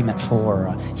of agreement for,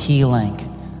 a healing,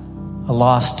 a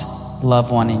lost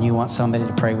loved one, and you want somebody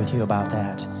to pray with you about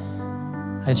that.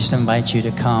 I just invite you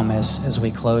to come as we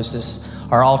close this.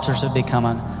 Our altars have become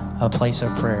a place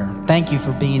of prayer. Thank you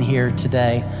for being here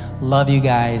today. Love you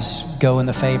guys. Go in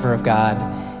the favor of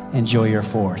God. Enjoy your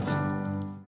 4th.